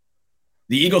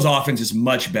 The Eagles' offense is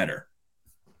much better,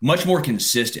 much more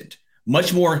consistent,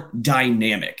 much more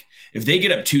dynamic. If they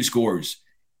get up 2 scores,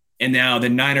 and now the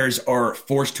Niners are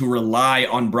forced to rely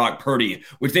on Brock Purdy,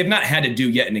 which they've not had to do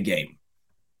yet in a game.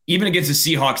 Even against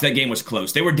the Seahawks, that game was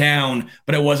close. They were down,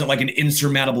 but it wasn't like an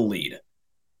insurmountable lead.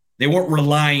 They weren't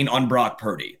relying on Brock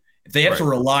Purdy. If they have to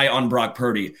rely on Brock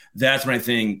Purdy, that's when I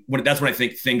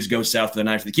think things go south for the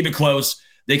Niners. If they keep it close,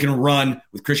 they can run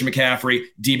with Christian McCaffrey,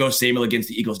 Deebo Samuel against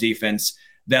the Eagles defense.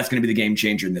 That's going to be the game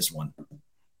changer in this one.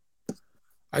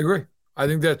 I agree. I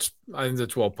think that's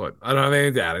well put. I don't have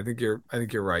anything to add. I think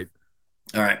you're right.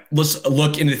 All right. Let's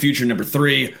look into the future. Number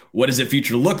 3. What does the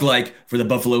future look like for the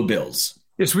Buffalo Bills?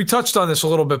 Yes, we touched on this a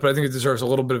little bit, but I think it deserves a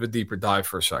little bit of a deeper dive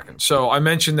for a second. So I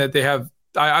mentioned that they have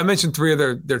I mentioned three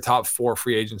of their top four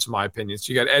free agents, in my opinion.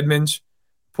 So you got Edmonds,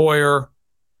 Poyer,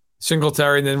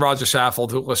 Singletary, and then Roger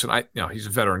Saffold, who, listen, he's a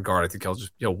veteran guard. I think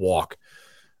he'll walk.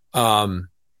 I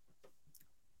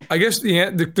guess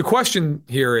the question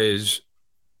here is,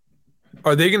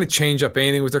 are they going to change up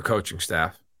anything with their coaching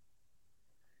staff?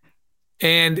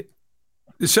 And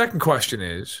the second question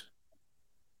is,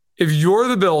 if you're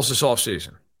the Bills this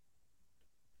offseason,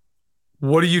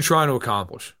 what are you trying to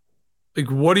accomplish?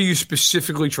 Like, what are you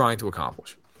specifically trying to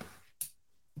accomplish?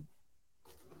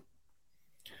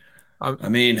 I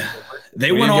mean,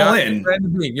 they went all in.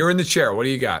 You're in the chair. What do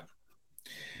you got?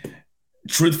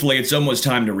 Truthfully, it's almost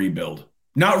time to rebuild.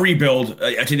 Not rebuild.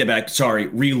 I take that back. Sorry,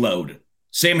 reload.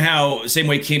 Same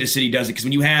way Kansas City does it. Because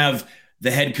when you have the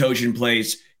head coach in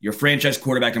place, your franchise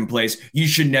quarterback in place, you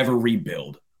should never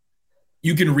rebuild.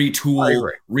 You can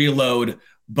retool, reload,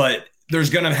 but there's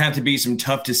going to have to be some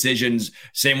tough decisions.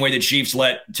 Same way the Chiefs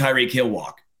let Tyreek Hill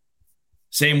walk.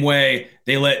 Same way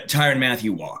they let Tyrann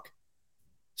Mathieu walk.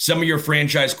 Some of your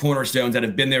franchise cornerstones that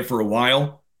have been there for a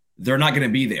while, they're not going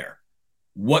to be there.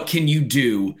 What can you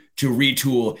do to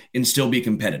retool and still be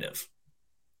competitive?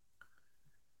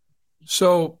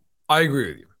 So I agree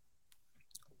with you.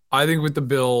 I think with the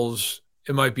Bills,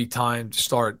 it might be time to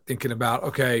start thinking about,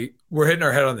 okay, we're hitting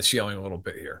our head on the ceiling a little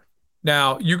bit here.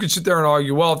 Now, you could sit there and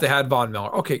argue, well, if they had Von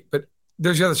Miller. Okay, but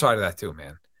there's the other side of that too,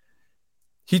 man.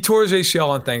 He tore his ACL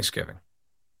on Thanksgiving.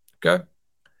 Okay?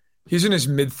 He's in his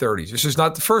mid-30s. This is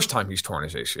not the first time he's torn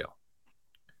his ACL.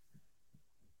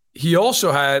 He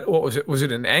also had, what was it? Was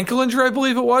it an ankle injury, I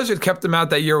believe it was? It kept him out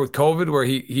that year with COVID where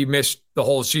he missed the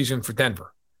whole season for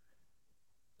Denver.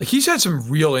 Like, he's had some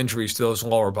real injuries to those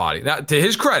lower body. Now, to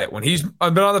his credit, when he's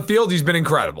been on the field, he's been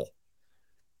incredible.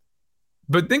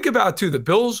 But think about, too, the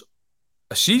Bills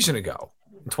a season ago,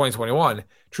 in 2021,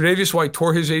 Tre'Davious White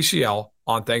tore his ACL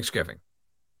on Thanksgiving.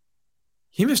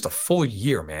 He missed a full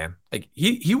year, man. Like,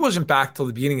 he wasn't back till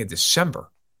the beginning of December.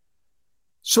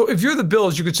 So if you're the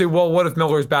Bills, you could say, well, what if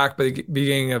Miller's back by the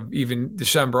beginning of even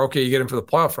December? Okay, you get him for the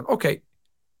playoff run. Okay.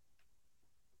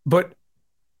 But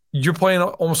you're playing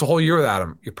almost a whole year without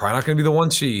him. You're probably not going to be the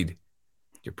 1 seed.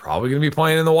 You're probably going to be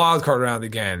playing in the wild card round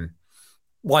again.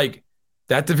 Like,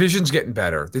 that division's getting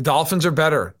better. The Dolphins are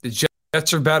better. The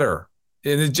Jets are better.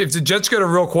 And if the Jets get a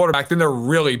real quarterback, then they're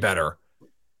really better.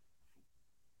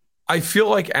 I feel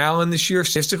like Allen this year,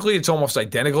 statistically, it's almost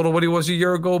identical to what he was a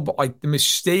year ago, but like the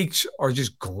mistakes are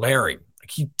just glaring.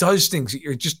 Like, he does things that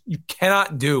you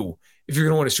cannot do if you're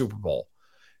going to win a Super Bowl.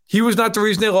 He was not the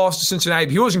reason they lost to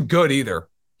Cincinnati. He wasn't good either.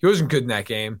 He wasn't good in that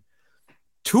game.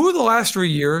 2 of the last 3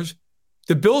 years,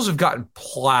 the Bills have gotten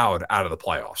plowed out of the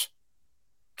playoffs.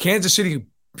 Kansas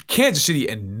City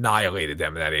annihilated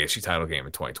them in that AFC title game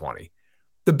in 2020.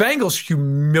 The Bengals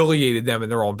humiliated them in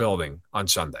their own building on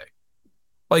Sunday.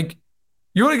 Like,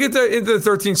 you want to get into the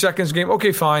 13 seconds game?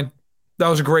 Okay, fine. That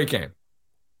was a great game.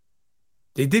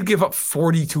 They did give up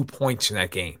 42 points in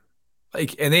that game.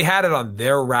 Like, and they had it on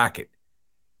their racket.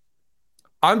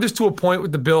 I'm just to a point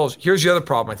with the Bills. Here's the other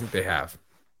problem I think they have.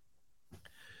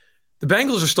 The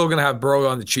Bengals are still going to have Burrow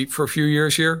on the cheap for a few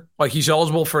years here. Like, he's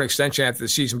eligible for an extension after the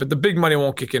season, but the big money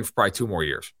won't kick in for probably 2 more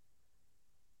years.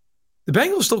 The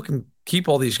Bengals still can keep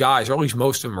all these guys, or at least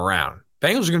most of them, around.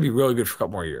 Bengals are going to be really good for a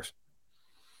couple more years.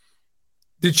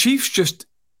 The Chiefs just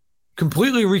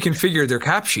completely reconfigured their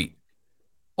cap sheet.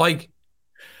 Like,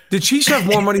 the Chiefs have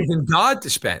more money than God to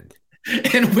spend.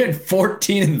 And went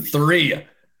 14-3.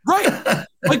 Right.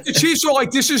 Like, the Chiefs are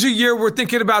like, this is a year we're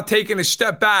thinking about taking a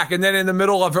step back. And then in the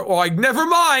middle of it, we're like, never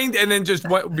mind. And then just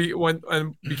went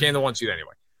and became the 1 seed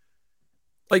anyway.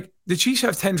 Like, the Chiefs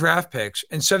have 10 draft picks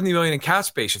and $70 million in cap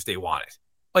space if they want it.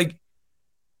 Like,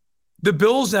 the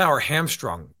Bills now are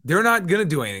hamstrung. They're not going to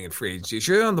do anything in free agency.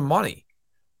 You're on the money.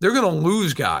 They're going to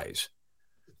lose guys.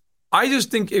 I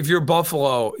just think if you're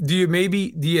Buffalo, do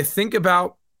you think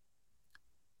about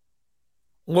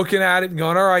looking at it and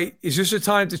going, all right, is this a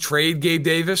time to trade Gabe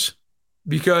Davis?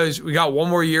 Because we got 1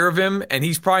 more year of him, and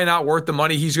he's probably not worth the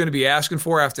money he's going to be asking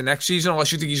for after next season,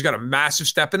 unless you think he's got a massive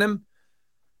step in him.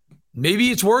 Maybe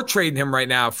it's worth trading him right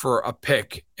now for a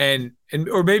pick,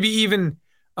 or maybe even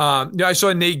I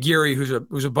saw Nate Geary,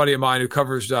 who's a buddy of mine who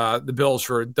covers the Bills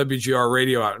for WGR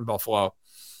Radio out in Buffalo.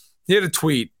 He had a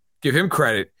tweet, give him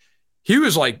credit. He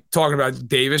was like talking about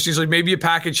Davis. He's like, maybe you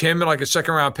package him and like a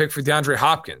 2nd round pick for DeAndre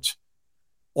Hopkins.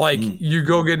 Like, you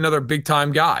go get another big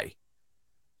time guy.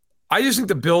 I just think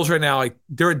the Bills right now, like,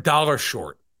 they're $1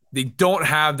 short. They don't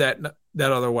have that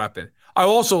other weapon. I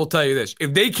also will tell you this.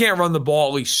 If they can't run the ball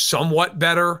at least somewhat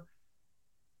better,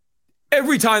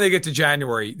 every time they get to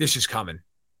January, this is coming.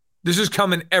 This is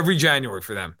coming every January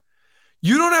for them.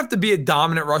 You don't have to be a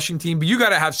dominant rushing team, but you got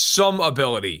to have some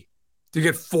ability to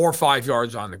get 4 or 5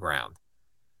 yards on the ground.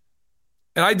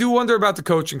 And I do wonder about the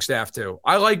coaching staff, too.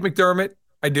 I like McDermott.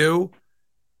 I do.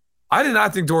 I did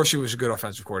not think Dorsey was a good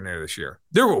offensive coordinator this year.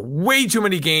 There were way too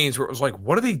many games where it was like,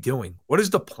 what are they doing? What is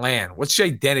the plan? What's the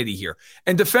identity here?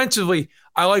 And defensively,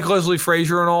 I like Leslie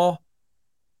Frazier and all.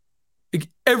 Like,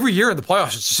 every year in the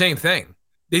playoffs, it's the same thing.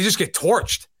 They just get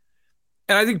torched.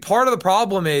 And I think part of the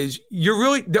problem is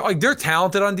they're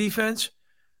talented on defense,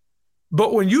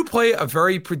 but when you play a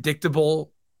very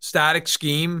predictable, static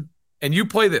scheme and you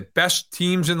play the best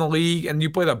teams in the league and you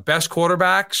play the best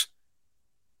quarterbacks,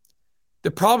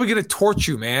 they're probably going to torch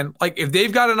you, man. Like, if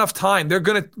they've got enough time, they're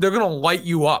going to light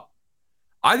you up.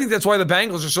 I think that's why the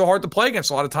Bengals are so hard to play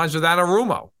against a lot of times with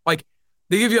Anarumo. Like,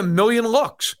 they give you a million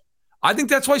looks. I think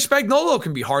that's why Spagnuolo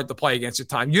can be hard to play against at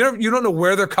times. You don't know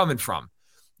where they're coming from.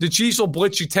 The Chiefs will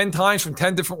blitz you 10 times from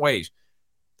 10 different ways.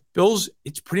 Bills,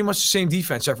 it's pretty much the same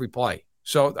defense every play.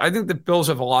 So I think the Bills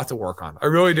have a lot to work on. I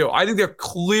really do. I think they're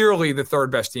clearly the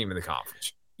third best team in the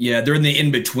conference. Yeah, they're in the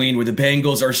in-between where the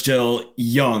Bengals are still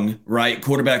young, right?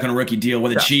 Quarterback on a rookie deal,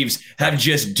 where the Chiefs have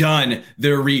just done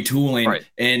their retooling, right,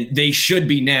 and they should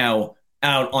be now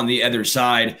out on the other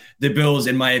side. The Bills,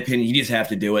 in my opinion, you just have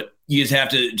to do it. You just have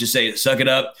to just say, suck it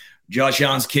up. Josh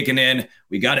Allen's kicking in.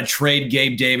 We got to trade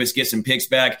Gabe Davis, get some picks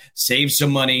back, save some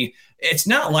money. It's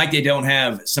not like they don't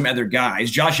have some other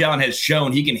guys. Josh Allen has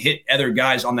shown he can hit other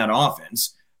guys on that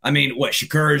offense. I mean,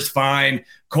 Shakur is fine.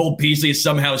 Cole Beasley is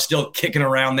somehow still kicking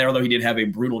around there, although he did have a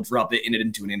brutal drop that ended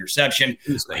into an interception.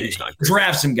 He's not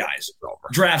Draft some guys.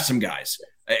 Draft some guys.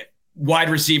 Wide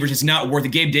receivers, it's not worth it.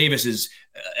 Gabe Davis is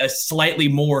a slightly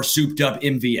more souped-up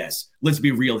MVS. Let's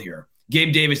be real here.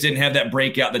 Gabe Davis didn't have that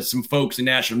breakout that some folks in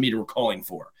national media were calling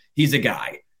for. He's a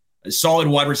guy. A solid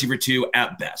wide receiver 2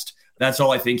 at best. That's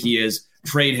all I think he is.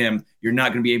 Trade him. You're not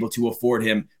going to be able to afford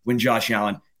him when Josh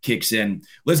Allen kicks in.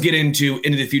 Let's get into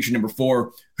the future, number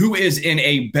 4. Who is in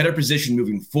a better position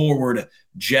moving forward,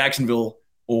 Jacksonville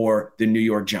or the New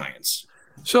York Giants?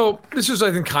 So this is,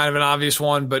 I think, kind of an obvious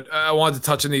one, but I wanted to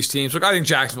touch on these teams. Look, I think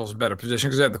Jacksonville's in a better position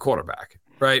because they have the quarterback,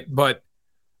 right? But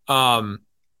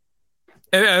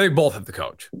and I think both have the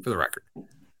coach, for the record.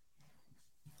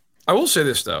 I will say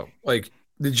this, though. Like,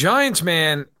 the Giants,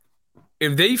 man,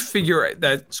 if they figure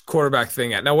that quarterback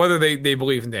thing out, now whether they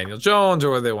believe in Daniel Jones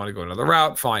or whether they want to go another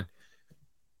route, fine.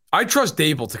 I trust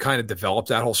Dable to kind of develop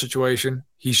that whole situation.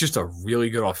 He's just a really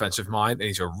good offensive mind, and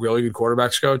he's a really good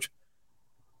quarterbacks coach.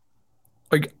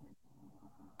 Like,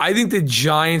 I think the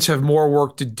Giants have more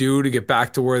work to do to get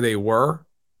back to where they were.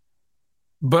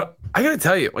 But I got to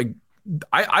tell you, like,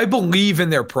 I believe in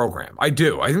their program. I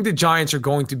do. I think the Giants are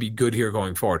going to be good here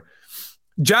going forward.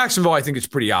 Jacksonville, I think it's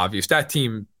pretty obvious. That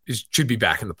team should be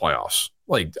back in the playoffs.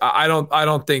 Like, I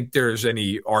don't think there's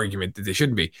any argument that they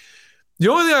shouldn't be. The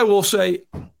only thing I will say,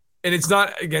 and it's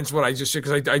not against what I just said,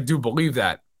 because I do believe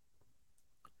that,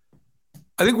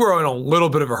 I think we're in a little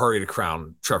bit of a hurry to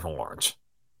crown Trevor Lawrence.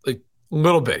 Like, a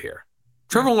little bit here.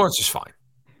 Trevor Lawrence is fine.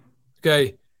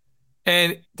 Okay?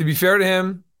 And to be fair to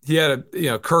him, he had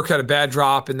Kirk had a bad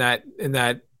drop in that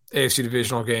AFC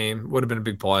divisional game. Would have been a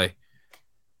big play.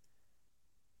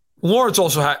 Lawrence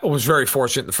also was very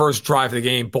fortunate. The first drive of the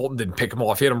game, Bolton didn't pick him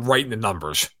off. He had him right in the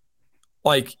numbers.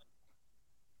 Like,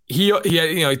 he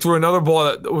threw another ball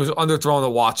that was underthrown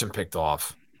that Watson picked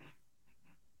off.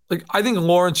 Like, I think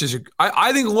Lawrence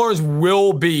I think Lawrence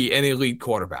will be an elite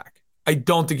quarterback. I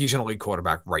don't think he's an elite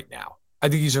quarterback right now. I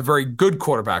think he's a very good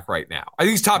quarterback right now. I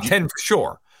think he's top 10 for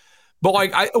sure. But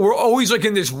we're always like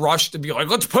in this rush to be like,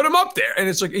 let's put him up there. And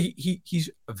it's like he's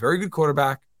a very good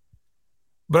quarterback.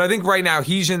 But I think right now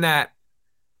he's in that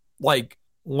like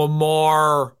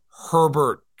Lamar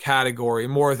Herbert category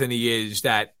more than he is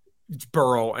that it's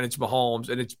Burrow and it's Mahomes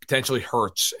and it's potentially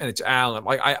Hurts and it's Allen.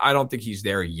 Like I don't think he's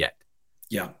there yet.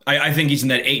 Yeah, I think he's in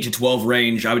that 8 to 12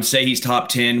 range. I would say he's top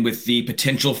 10 with the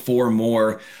potential for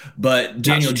more. But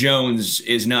Daniel Jones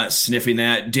is not sniffing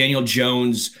that. Daniel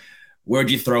Jones,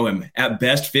 where'd you throw him? At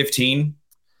best, 15?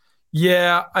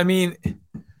 Yeah, I mean,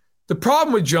 the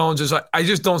problem with Jones is I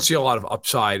just don't see a lot of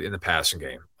upside in the passing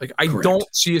game. Like, I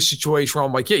don't see a situation where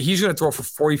I'm like, yeah, he's going to throw for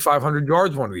 4,500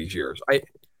 yards one of these years. I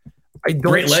don't.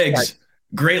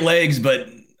 Great legs, but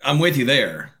I'm with you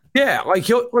there. Yeah, like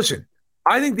listen.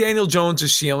 I think Daniel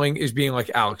Jones' ceiling is being like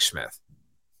Alex Smith.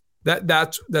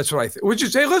 That's what I think. Which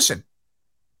is, hey, listen,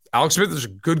 Alex Smith is a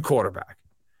good quarterback,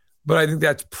 but I think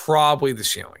that's probably the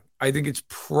ceiling. I think it's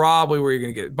probably where you're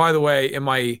going to get it. By the way, in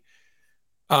my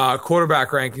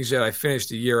quarterback rankings that I finished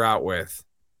the year out with,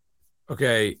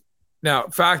 okay, now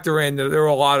factor in that there were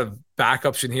a lot of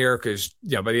backups in here because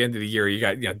by the end of the year you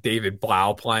got David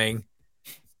Blau playing.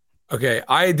 Okay,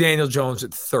 I had Daniel Jones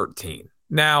at 13.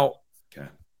 Now,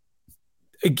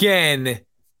 again,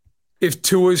 if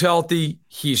Tua's healthy,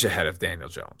 he's ahead of Daniel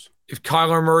Jones. If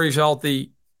Kyler Murray's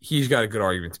healthy, he's got a good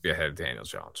argument to be ahead of Daniel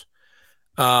Jones.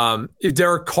 If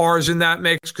Derek Carr's in that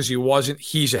mix, because he wasn't,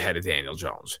 he's ahead of Daniel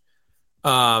Jones.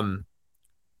 Lamar,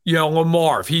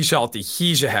 if he's healthy,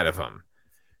 he's ahead of him.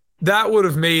 That would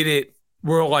have made it,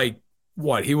 we're like,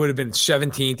 what? He would have been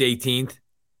 17th, 18th.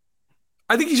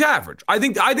 I think he's average. I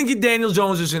think Daniel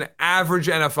Jones is an average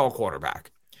NFL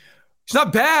quarterback. He's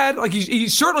not bad. Like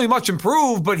he's certainly much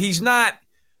improved, but he's not.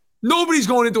 Nobody's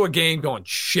going into a game going,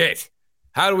 shit,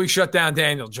 how do we shut down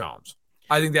Daniel Jones?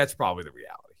 I think that's probably the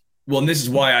reality. Well, and this is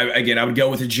why, I would go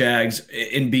with the Jags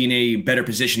in being a better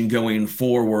position going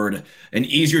forward. An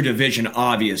easier division,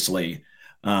 obviously.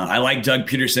 I like Doug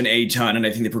Peterson a ton, and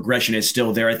I think the progression is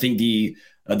still there. I think the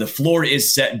floor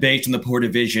is set based on the poor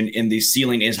division, and the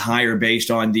ceiling is higher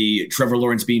based on the Trevor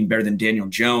Lawrence being better than Daniel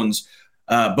Jones.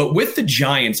 But with the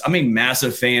Giants, I'm a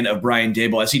massive fan of Brian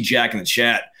Daboll. I see Jack in the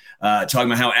chat talking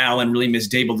about how Allen really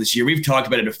missed Daboll this year. We've talked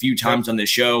about it a few times on this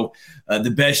show.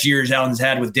 The best years Allen's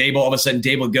had with Daboll, all of a sudden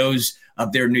Daboll goes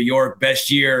up there in New York.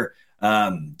 Best year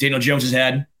Daniel Jones has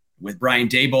had with Brian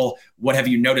Daboll. What have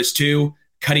you noticed too?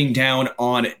 Cutting down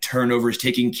on turnovers,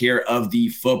 taking care of the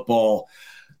football.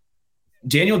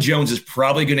 Daniel Jones is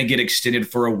probably going to get extended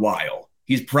for a while.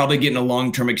 He's probably getting a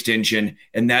long-term extension,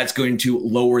 and that's going to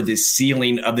lower the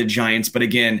ceiling of the Giants. But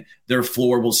again, their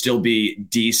floor will still be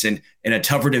decent in a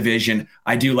tougher division.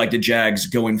 I do like the Jags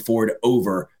going forward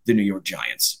over the New York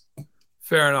Giants.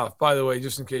 Fair enough. By the way,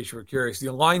 just in case you were curious,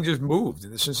 the line just moved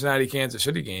in the Cincinnati-Kansas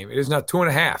City game. It is now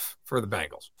 2.5 for the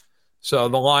Bengals. So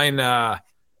the line, I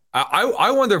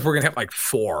wonder if we're going to hit like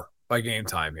 4 by game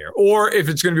time here, or if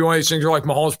it's going to be one of these things where like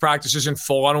Mahomes practices in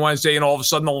full on Wednesday and all of a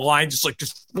sudden the line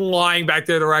just flying back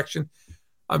their direction.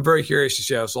 I'm very curious to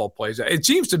see how this all plays out. It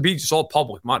seems to be just all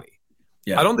public money.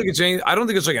 Yeah. I don't think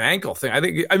it's like an ankle thing. I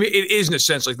mean, it is in a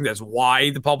sense. I think that's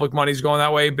why the public money is going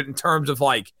that way. But in terms of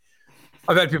like,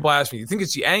 I've had people ask me, do you think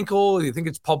it's the ankle? Do you think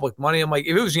it's public money? I'm like,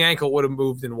 if it was the ankle, it would have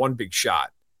moved in one big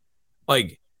shot.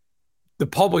 Like the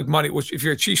public money, which if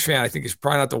you're a Chiefs fan, I think is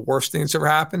probably not the worst thing that's ever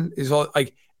happened, is all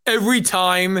like, every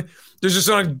time there's just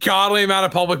an ungodly amount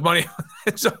of public money.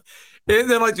 So, and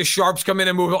then like the Sharps come in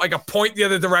and move it like a point the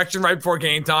other direction right before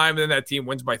game time, and then that team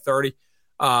wins by 30.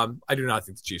 I do not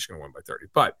think the Chiefs are going to win by 30.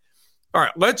 But all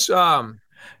right, let's. Can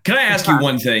I ask you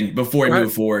one thing before we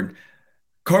move forward?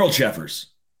 Carl Cheffers.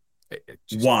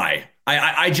 Why?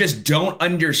 I just don't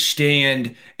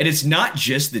understand, and it's not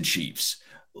just the Chiefs.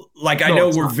 Like, I know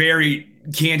we're very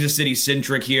Kansas City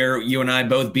centric here, you and I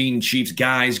both being Chiefs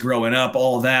guys growing up,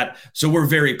 all that. So we're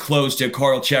very close to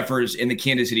Carl Cheffers and the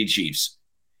Kansas City Chiefs.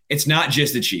 It's not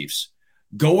just the Chiefs.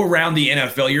 Go around the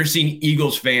NFL, you're seeing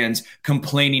Eagles fans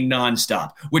complaining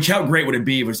nonstop, which how great would it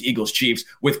be if it was Eagles Chiefs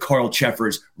with Carl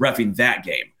Cheffers reffing that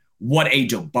game? What a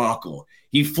debacle.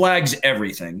 He flags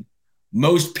everything.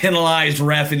 Most penalized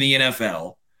ref in the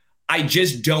NFL. I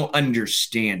just don't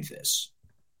understand this.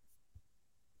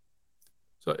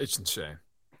 So it's insane.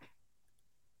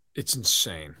 It's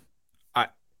insane.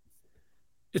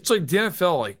 It's like the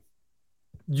NFL, like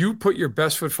you put your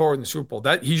best foot forward in the Super Bowl.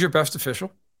 That he's your best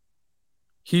official.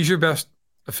 He's your best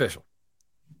official.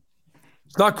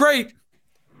 It's not great.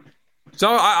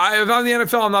 So if I'm the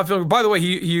NFL, I'm not feeling. By the way,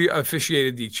 he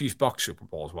officiated the Chiefs-Bucs Super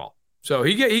Bowl as well. So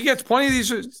he gets plenty of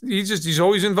these. He's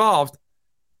always involved.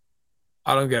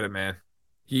 I don't get it, man.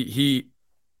 He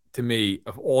to me,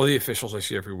 of all the officials I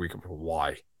see every week, I'm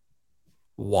like,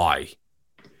 why?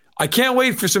 I can't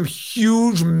wait for some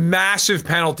huge, massive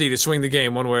penalty to swing the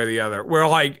game one way or the other, where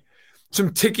like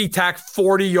some ticky-tack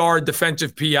 40-yard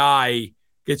defensive PI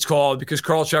gets called because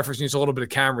Carl Cheffers needs a little bit of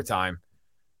camera time.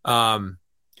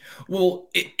 Well,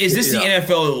 is this the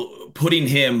NFL putting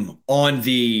him on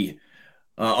the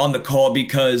call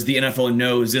because the NFL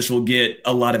knows this will get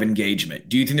a lot of engagement?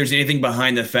 Do you think there's anything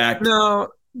behind the fact? No,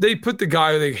 they put the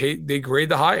guy they hate. They grade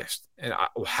the highest, and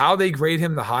how they grade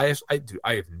him the highest,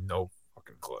 I have no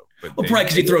fucking clue. But probably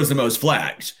because he throws the most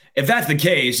flags. If that's the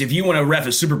case, if you want to ref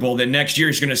a Super Bowl, then next year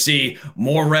you're going to see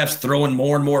more refs throwing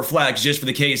more and more flags just for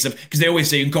the case of, because they always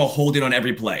say you can call holding on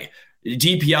every play.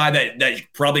 DPI that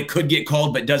probably could get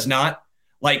called but does not.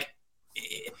 Like,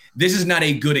 this is not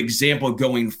a good example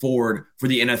going forward for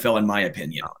the NFL, in my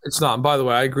opinion. No, it's not. And by the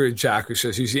way, I agree with Jack, who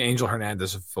says he's the Angel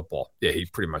Hernandez of football. Yeah, he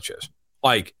pretty much is.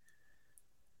 Like,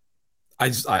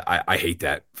 I hate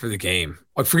that for the game.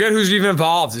 Like, forget who's even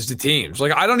involved is the teams.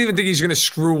 Like, I don't even think he's going to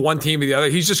screw one team or the other.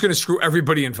 He's just going to screw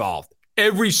everybody involved.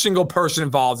 Every single person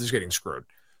involved is getting screwed.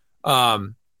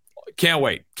 Can't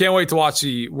wait. Can't wait to watch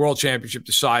the World Championship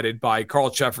decided by Carl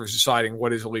Cheffers deciding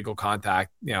what is illegal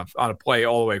contact, on a play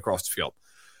all the way across the field.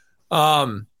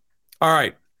 All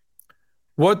right.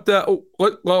 Let's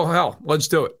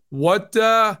do it. What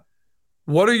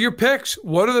are your picks?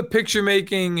 What are the picks you're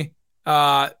making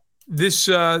this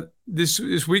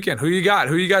weekend? Who you got?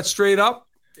 Who you got straight up?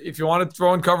 If you want to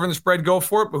throw in covering the spread, go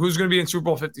for it. But who's going to be in Super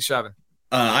Bowl 57?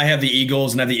 I have the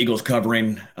Eagles, and I have the Eagles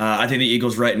covering. I think the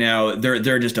Eagles right now,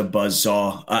 they're just a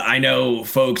buzzsaw. I know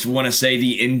folks want to say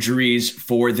the injuries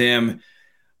for them,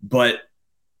 but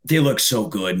they look so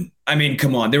good. I mean,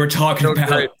 come on. They were talking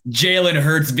about Jalen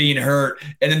Hurts being hurt,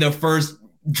 and then the first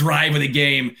drive of the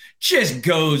game just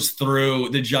goes through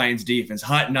the Giants defense.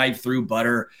 Hot knife through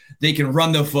butter. They can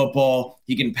run the football.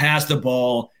 He can pass the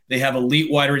ball. They have elite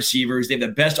wide receivers. They have the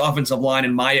best offensive line,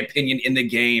 in my opinion, in the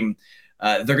game.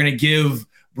 They're going to give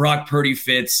Brock Purdy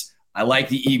fits. I like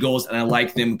the Eagles, and I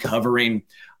like them covering.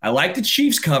 I like the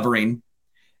Chiefs covering,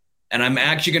 and I'm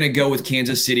actually going to go with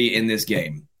Kansas City in this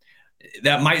game.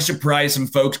 That might surprise some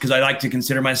folks because I like to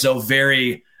consider myself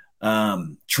very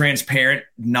transparent,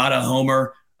 not a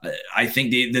homer. I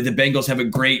think the Bengals have a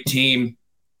great team,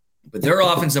 but their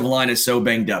offensive line is so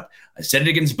banged up. I said it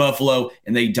against Buffalo,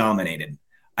 and they dominated.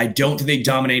 I don't think they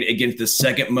dominate against the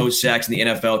second most sacks in the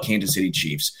NFL, Kansas City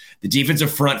Chiefs. The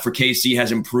defensive front for KC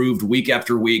has improved week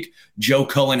after week. Joe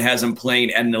Cullen has them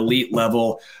playing at an elite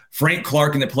level. Frank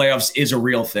Clark in the playoffs is a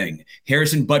real thing.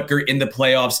 Harrison Butker in the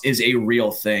playoffs is a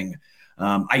real thing.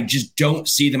 I just don't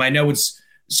see them. I know it's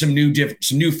some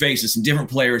new faces, some different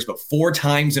players, but 4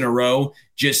 times in a row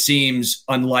just seems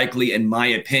unlikely in my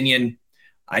opinion.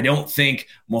 I don't think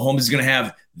Mahomes is going to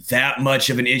have that much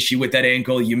of an issue with that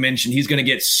ankle. You mentioned he's going to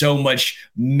get so much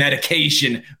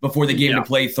medication before the game to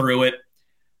play through it.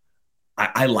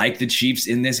 I like the Chiefs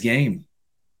in this game.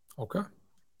 Okay.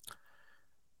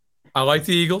 I like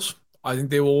the Eagles. I think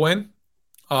they will win.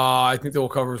 I think they will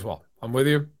cover as well. I'm with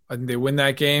you. I think they win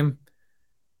that game,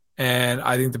 and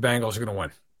I think the Bengals are going to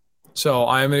win. So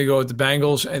I'm going to go with the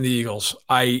Bengals and the Eagles.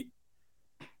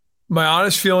 My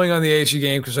honest feeling on the AFC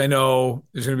game, because I know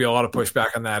there's going to be a lot of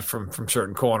pushback on that from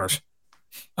certain corners.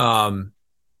 I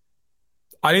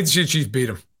need to see the Chiefs beat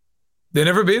them. They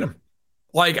never beat them.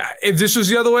 Like, if this was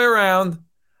the other way around,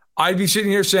 I'd be sitting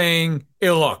here saying,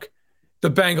 hey, look, the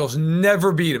Bengals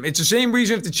never beat them. It's the same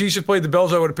reason if the Chiefs had played the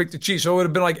Bills, I would have picked the Chiefs. So it would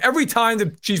have been like every time the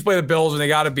Chiefs play the Bills and they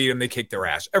got to beat them, they kick their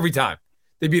ass. Every time.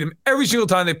 They beat them every single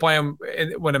time they play them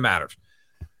when it matters.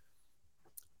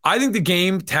 I think the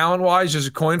game, talent-wise, is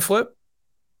a coin flip.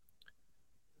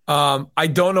 I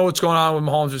don't know what's going on with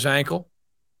Mahomes' ankle.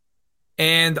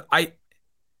 And I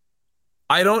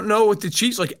don't know what the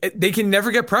Chiefs, like, they can never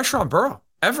get pressure on Burrow,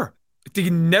 ever. They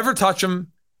can never touch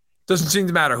him. Doesn't seem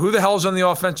to matter. Who the hell's on the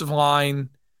offensive line?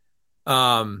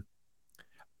 I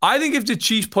think if the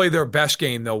Chiefs play their best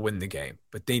game, they'll win the game.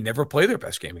 But they never play their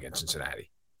best game against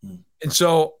Cincinnati. And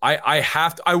so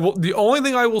the only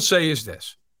thing I will say is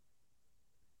this.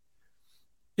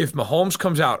 If Mahomes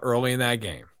comes out early in that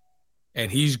game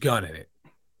and he's gunning it,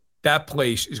 that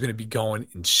place is going to be going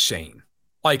insane.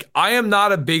 Like, I am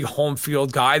not a big home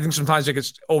field guy. I think sometimes it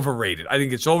gets overrated. I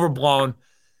think it's overblown.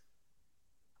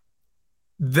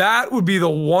 That would be the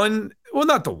one. Well,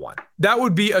 not the one. That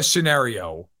would be a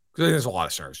scenario, because I think there's a lot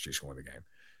of scenarios Chiefs can win the game.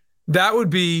 That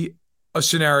would be a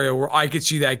scenario where I could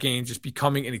see that game just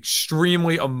becoming an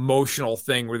extremely emotional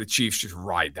thing where the Chiefs just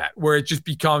ride that, where it just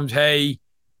becomes, hey,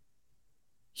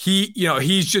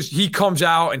 he comes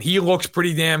out and he looks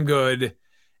pretty damn good,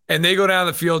 and they go down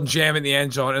the field and jam in the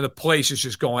end zone, and the place is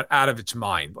just going out of its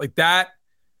mind. Like that,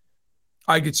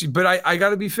 I could see. But I got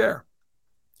to be fair.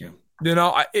 Yeah.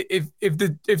 If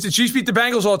the Chiefs beat the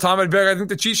Bengals all the time, I think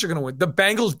the Chiefs are going to win. The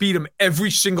Bengals beat them every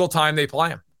single time they play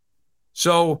them.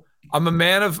 So I'm a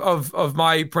man of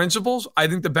my principles. I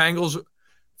think the Bengals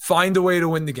find a way to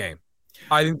win the game.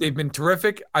 I think they've been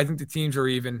terrific. I think the teams are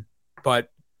even,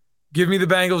 but give me the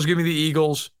Bengals, give me the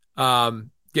Eagles,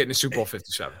 getting to Super Bowl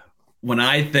 57. When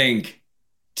I think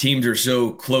teams are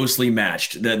so closely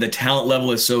matched, the talent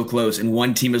level is so close, and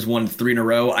one team has won 3 in a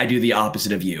row, I do the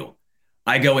opposite of you.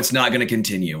 I go, it's not going to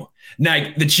continue.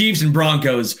 Now, the Chiefs and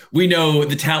Broncos, we know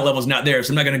the talent level is not there,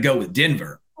 so I'm not going to go with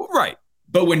Denver. Right.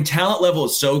 But when talent level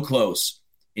is so close,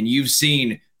 and you've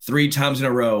seen 3 times in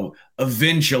a row,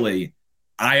 eventually,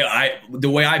 the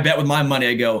way I bet with my money,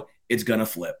 I go, it's going to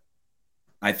flip.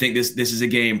 I think this is a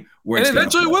game where it's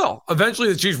eventually will. Eventually,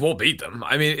 the Chiefs will beat them.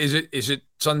 I mean, is it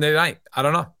Sunday night? I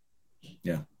don't know.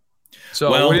 Yeah.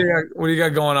 So what do you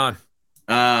got going on?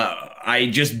 I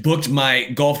just booked my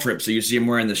golf trip, so you see I'm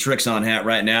wearing the Strixon hat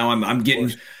right now. I'm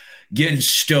getting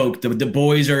stoked. The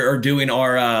boys are doing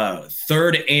our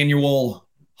 3rd annual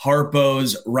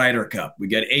Harpo's Ryder Cup. We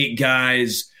got 8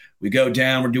 guys. We go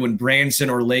down. We're doing Branson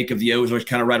or Lake of the Ozarks,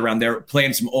 kind of right around there.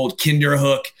 Playing some old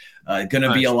Kinderhook. Going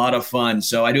to be a lot of fun.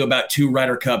 So I do about 2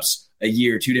 Ryder Cups a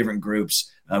year, 2 different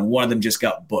groups. One of them just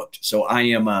got booked. So I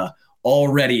am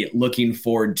already looking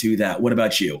forward to that. What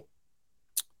about you?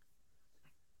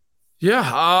 Yeah,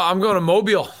 I'm going to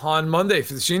Mobile on Monday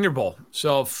for the Senior Bowl.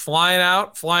 So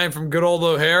flying from good old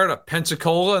O'Hare to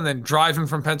Pensacola and then driving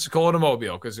from Pensacola to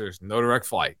Mobile because there's no direct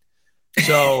flight.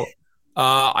 So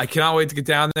I cannot wait to get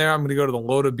down there. I'm going to go to the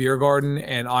Loda Beer Garden,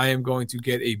 and I am going to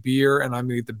get a beer, and I'm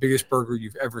going to get the biggest burger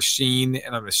you've ever seen,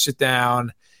 and I'm going to sit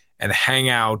down and hang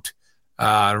out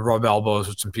and rub elbows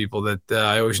with some people that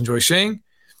I always enjoy seeing.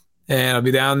 And I'll be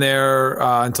down there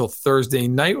until Thursday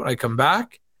night when I come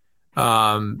back.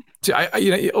 By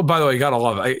the way, you gotta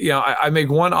love it. I make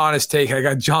one honest take. I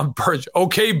got John Birch.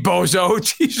 Okay, bozo.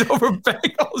 He's over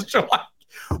Bengals. Like,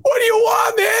 what do you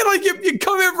want, man? Like, you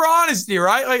come in for honesty,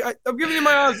 right? Like, I'm giving you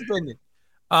my honest opinion.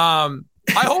 I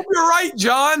hope you're right,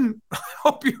 John. I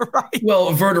hope you're right.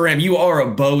 Well, Verderame, you are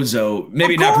a bozo.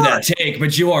 Maybe not for that take,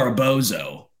 but you are a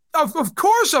bozo. Of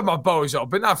course I'm a bozo,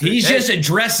 but not for He's just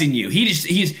addressing you.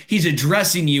 He's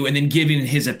addressing you and then giving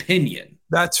his opinion.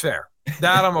 That's fair.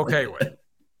 That I'm okay with.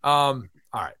 All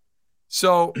right.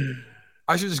 So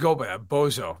I should just go by that.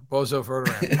 Bozo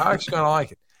Verderame. I actually kind of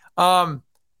like it. I'll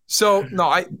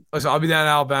be down in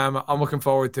Alabama. I'm looking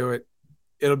forward to it.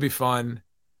 It'll be fun.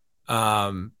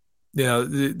 The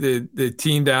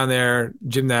team down there,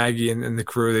 Jim Nagy and the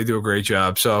crew, they do a great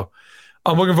job. So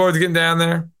I'm looking forward to getting down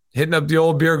there, hitting up the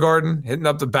old beer garden, hitting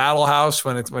up the Battle House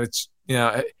when it's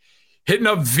hitting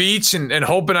up Veets and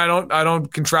hoping I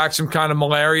don't contract some kind of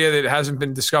malaria that hasn't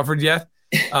been discovered yet.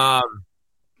 It'd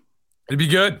be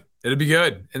good.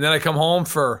 And then I come home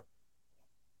for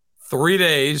 3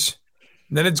 days.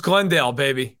 And then it's Glendale,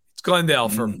 baby. It's Glendale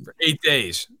for 8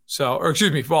 days. For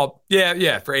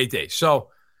 8 days. So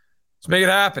let's make it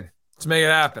happen.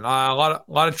 A lot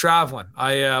of traveling.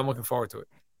 I'm looking forward to it.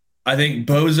 I think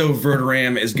Bozo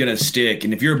Verderame is going to stick.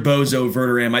 And if you're Bozo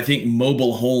Verderame, I think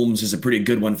Mobile Holmes is a pretty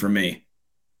good one for me.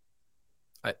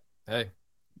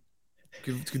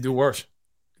 Could do worse.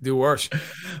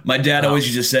 My dad always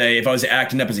used to say, if I was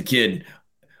acting up as a kid,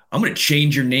 I'm going to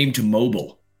change your name to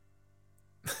Mobile.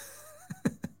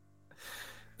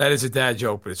 That is a dad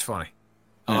joke, but it's funny.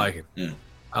 I like it. Yeah.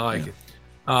 I like it.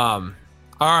 All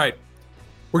right.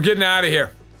 We're getting out of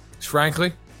here.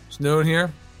 Frankly, it's noon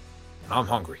here. I'm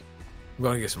hungry. I'm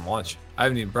going to get some lunch. I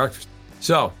haven't eaten breakfast.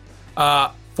 So,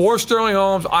 for Sterling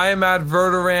Holmes, I am at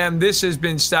Verderame. This has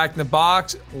been Stack in the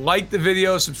Box. Like the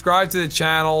video, subscribe to the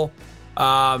channel.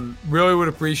 Really would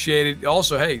appreciate it.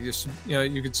 Also, hey,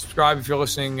 you can subscribe if you're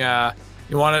listening.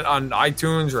 You want it on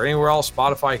iTunes or anywhere else,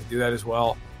 Spotify, you can do that as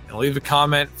well. And leave a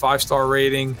comment, 5-star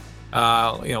rating.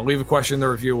 Leave a question in the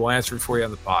review. We'll answer it for you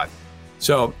on the pod.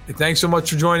 So thanks so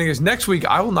much for joining us. Next week,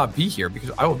 I will not be here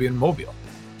because I will be in Mobile.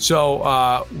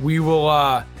 So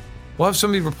we'll have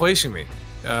somebody replacing me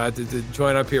to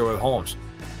join up here with Holmes.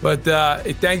 But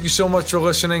thank you so much for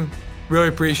listening. Really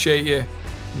appreciate you.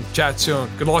 Chat soon.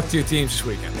 Good luck to your teams this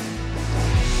weekend.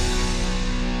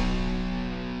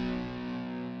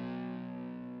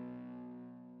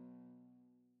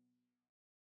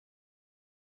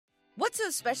 What's so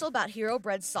special about Hero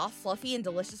Bread's soft, fluffy, and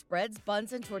delicious breads,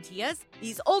 buns, and tortillas?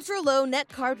 These ultra-low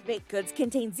net-carb baked goods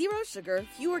contain 0 sugar,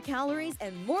 fewer calories,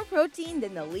 and more protein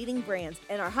than the leading brands,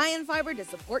 and are high in fiber to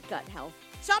support gut health.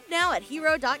 Shop now at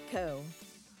hero.co.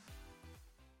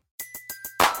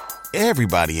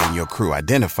 Everybody in your crew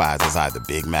identifies as either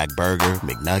Big Mac Burger,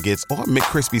 McNuggets, or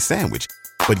McCrispy Sandwich.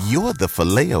 But you're the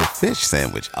Filet-O-Fish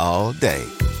Sandwich all day.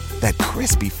 That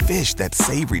crispy fish, that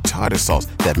savory tartar sauce,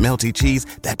 that melty cheese,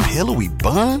 that pillowy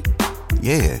bun.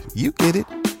 Yeah, you get it.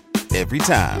 Every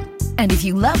time. And if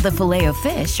you love the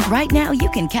Filet-O-Fish, right now you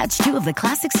can catch 2 of the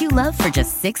classics you love for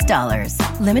just $6.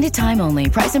 Limited time only.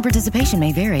 Price and participation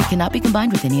may vary. Cannot be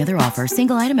combined with any other offer.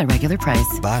 Single item at regular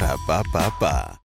price. Ba-da-ba-ba-ba.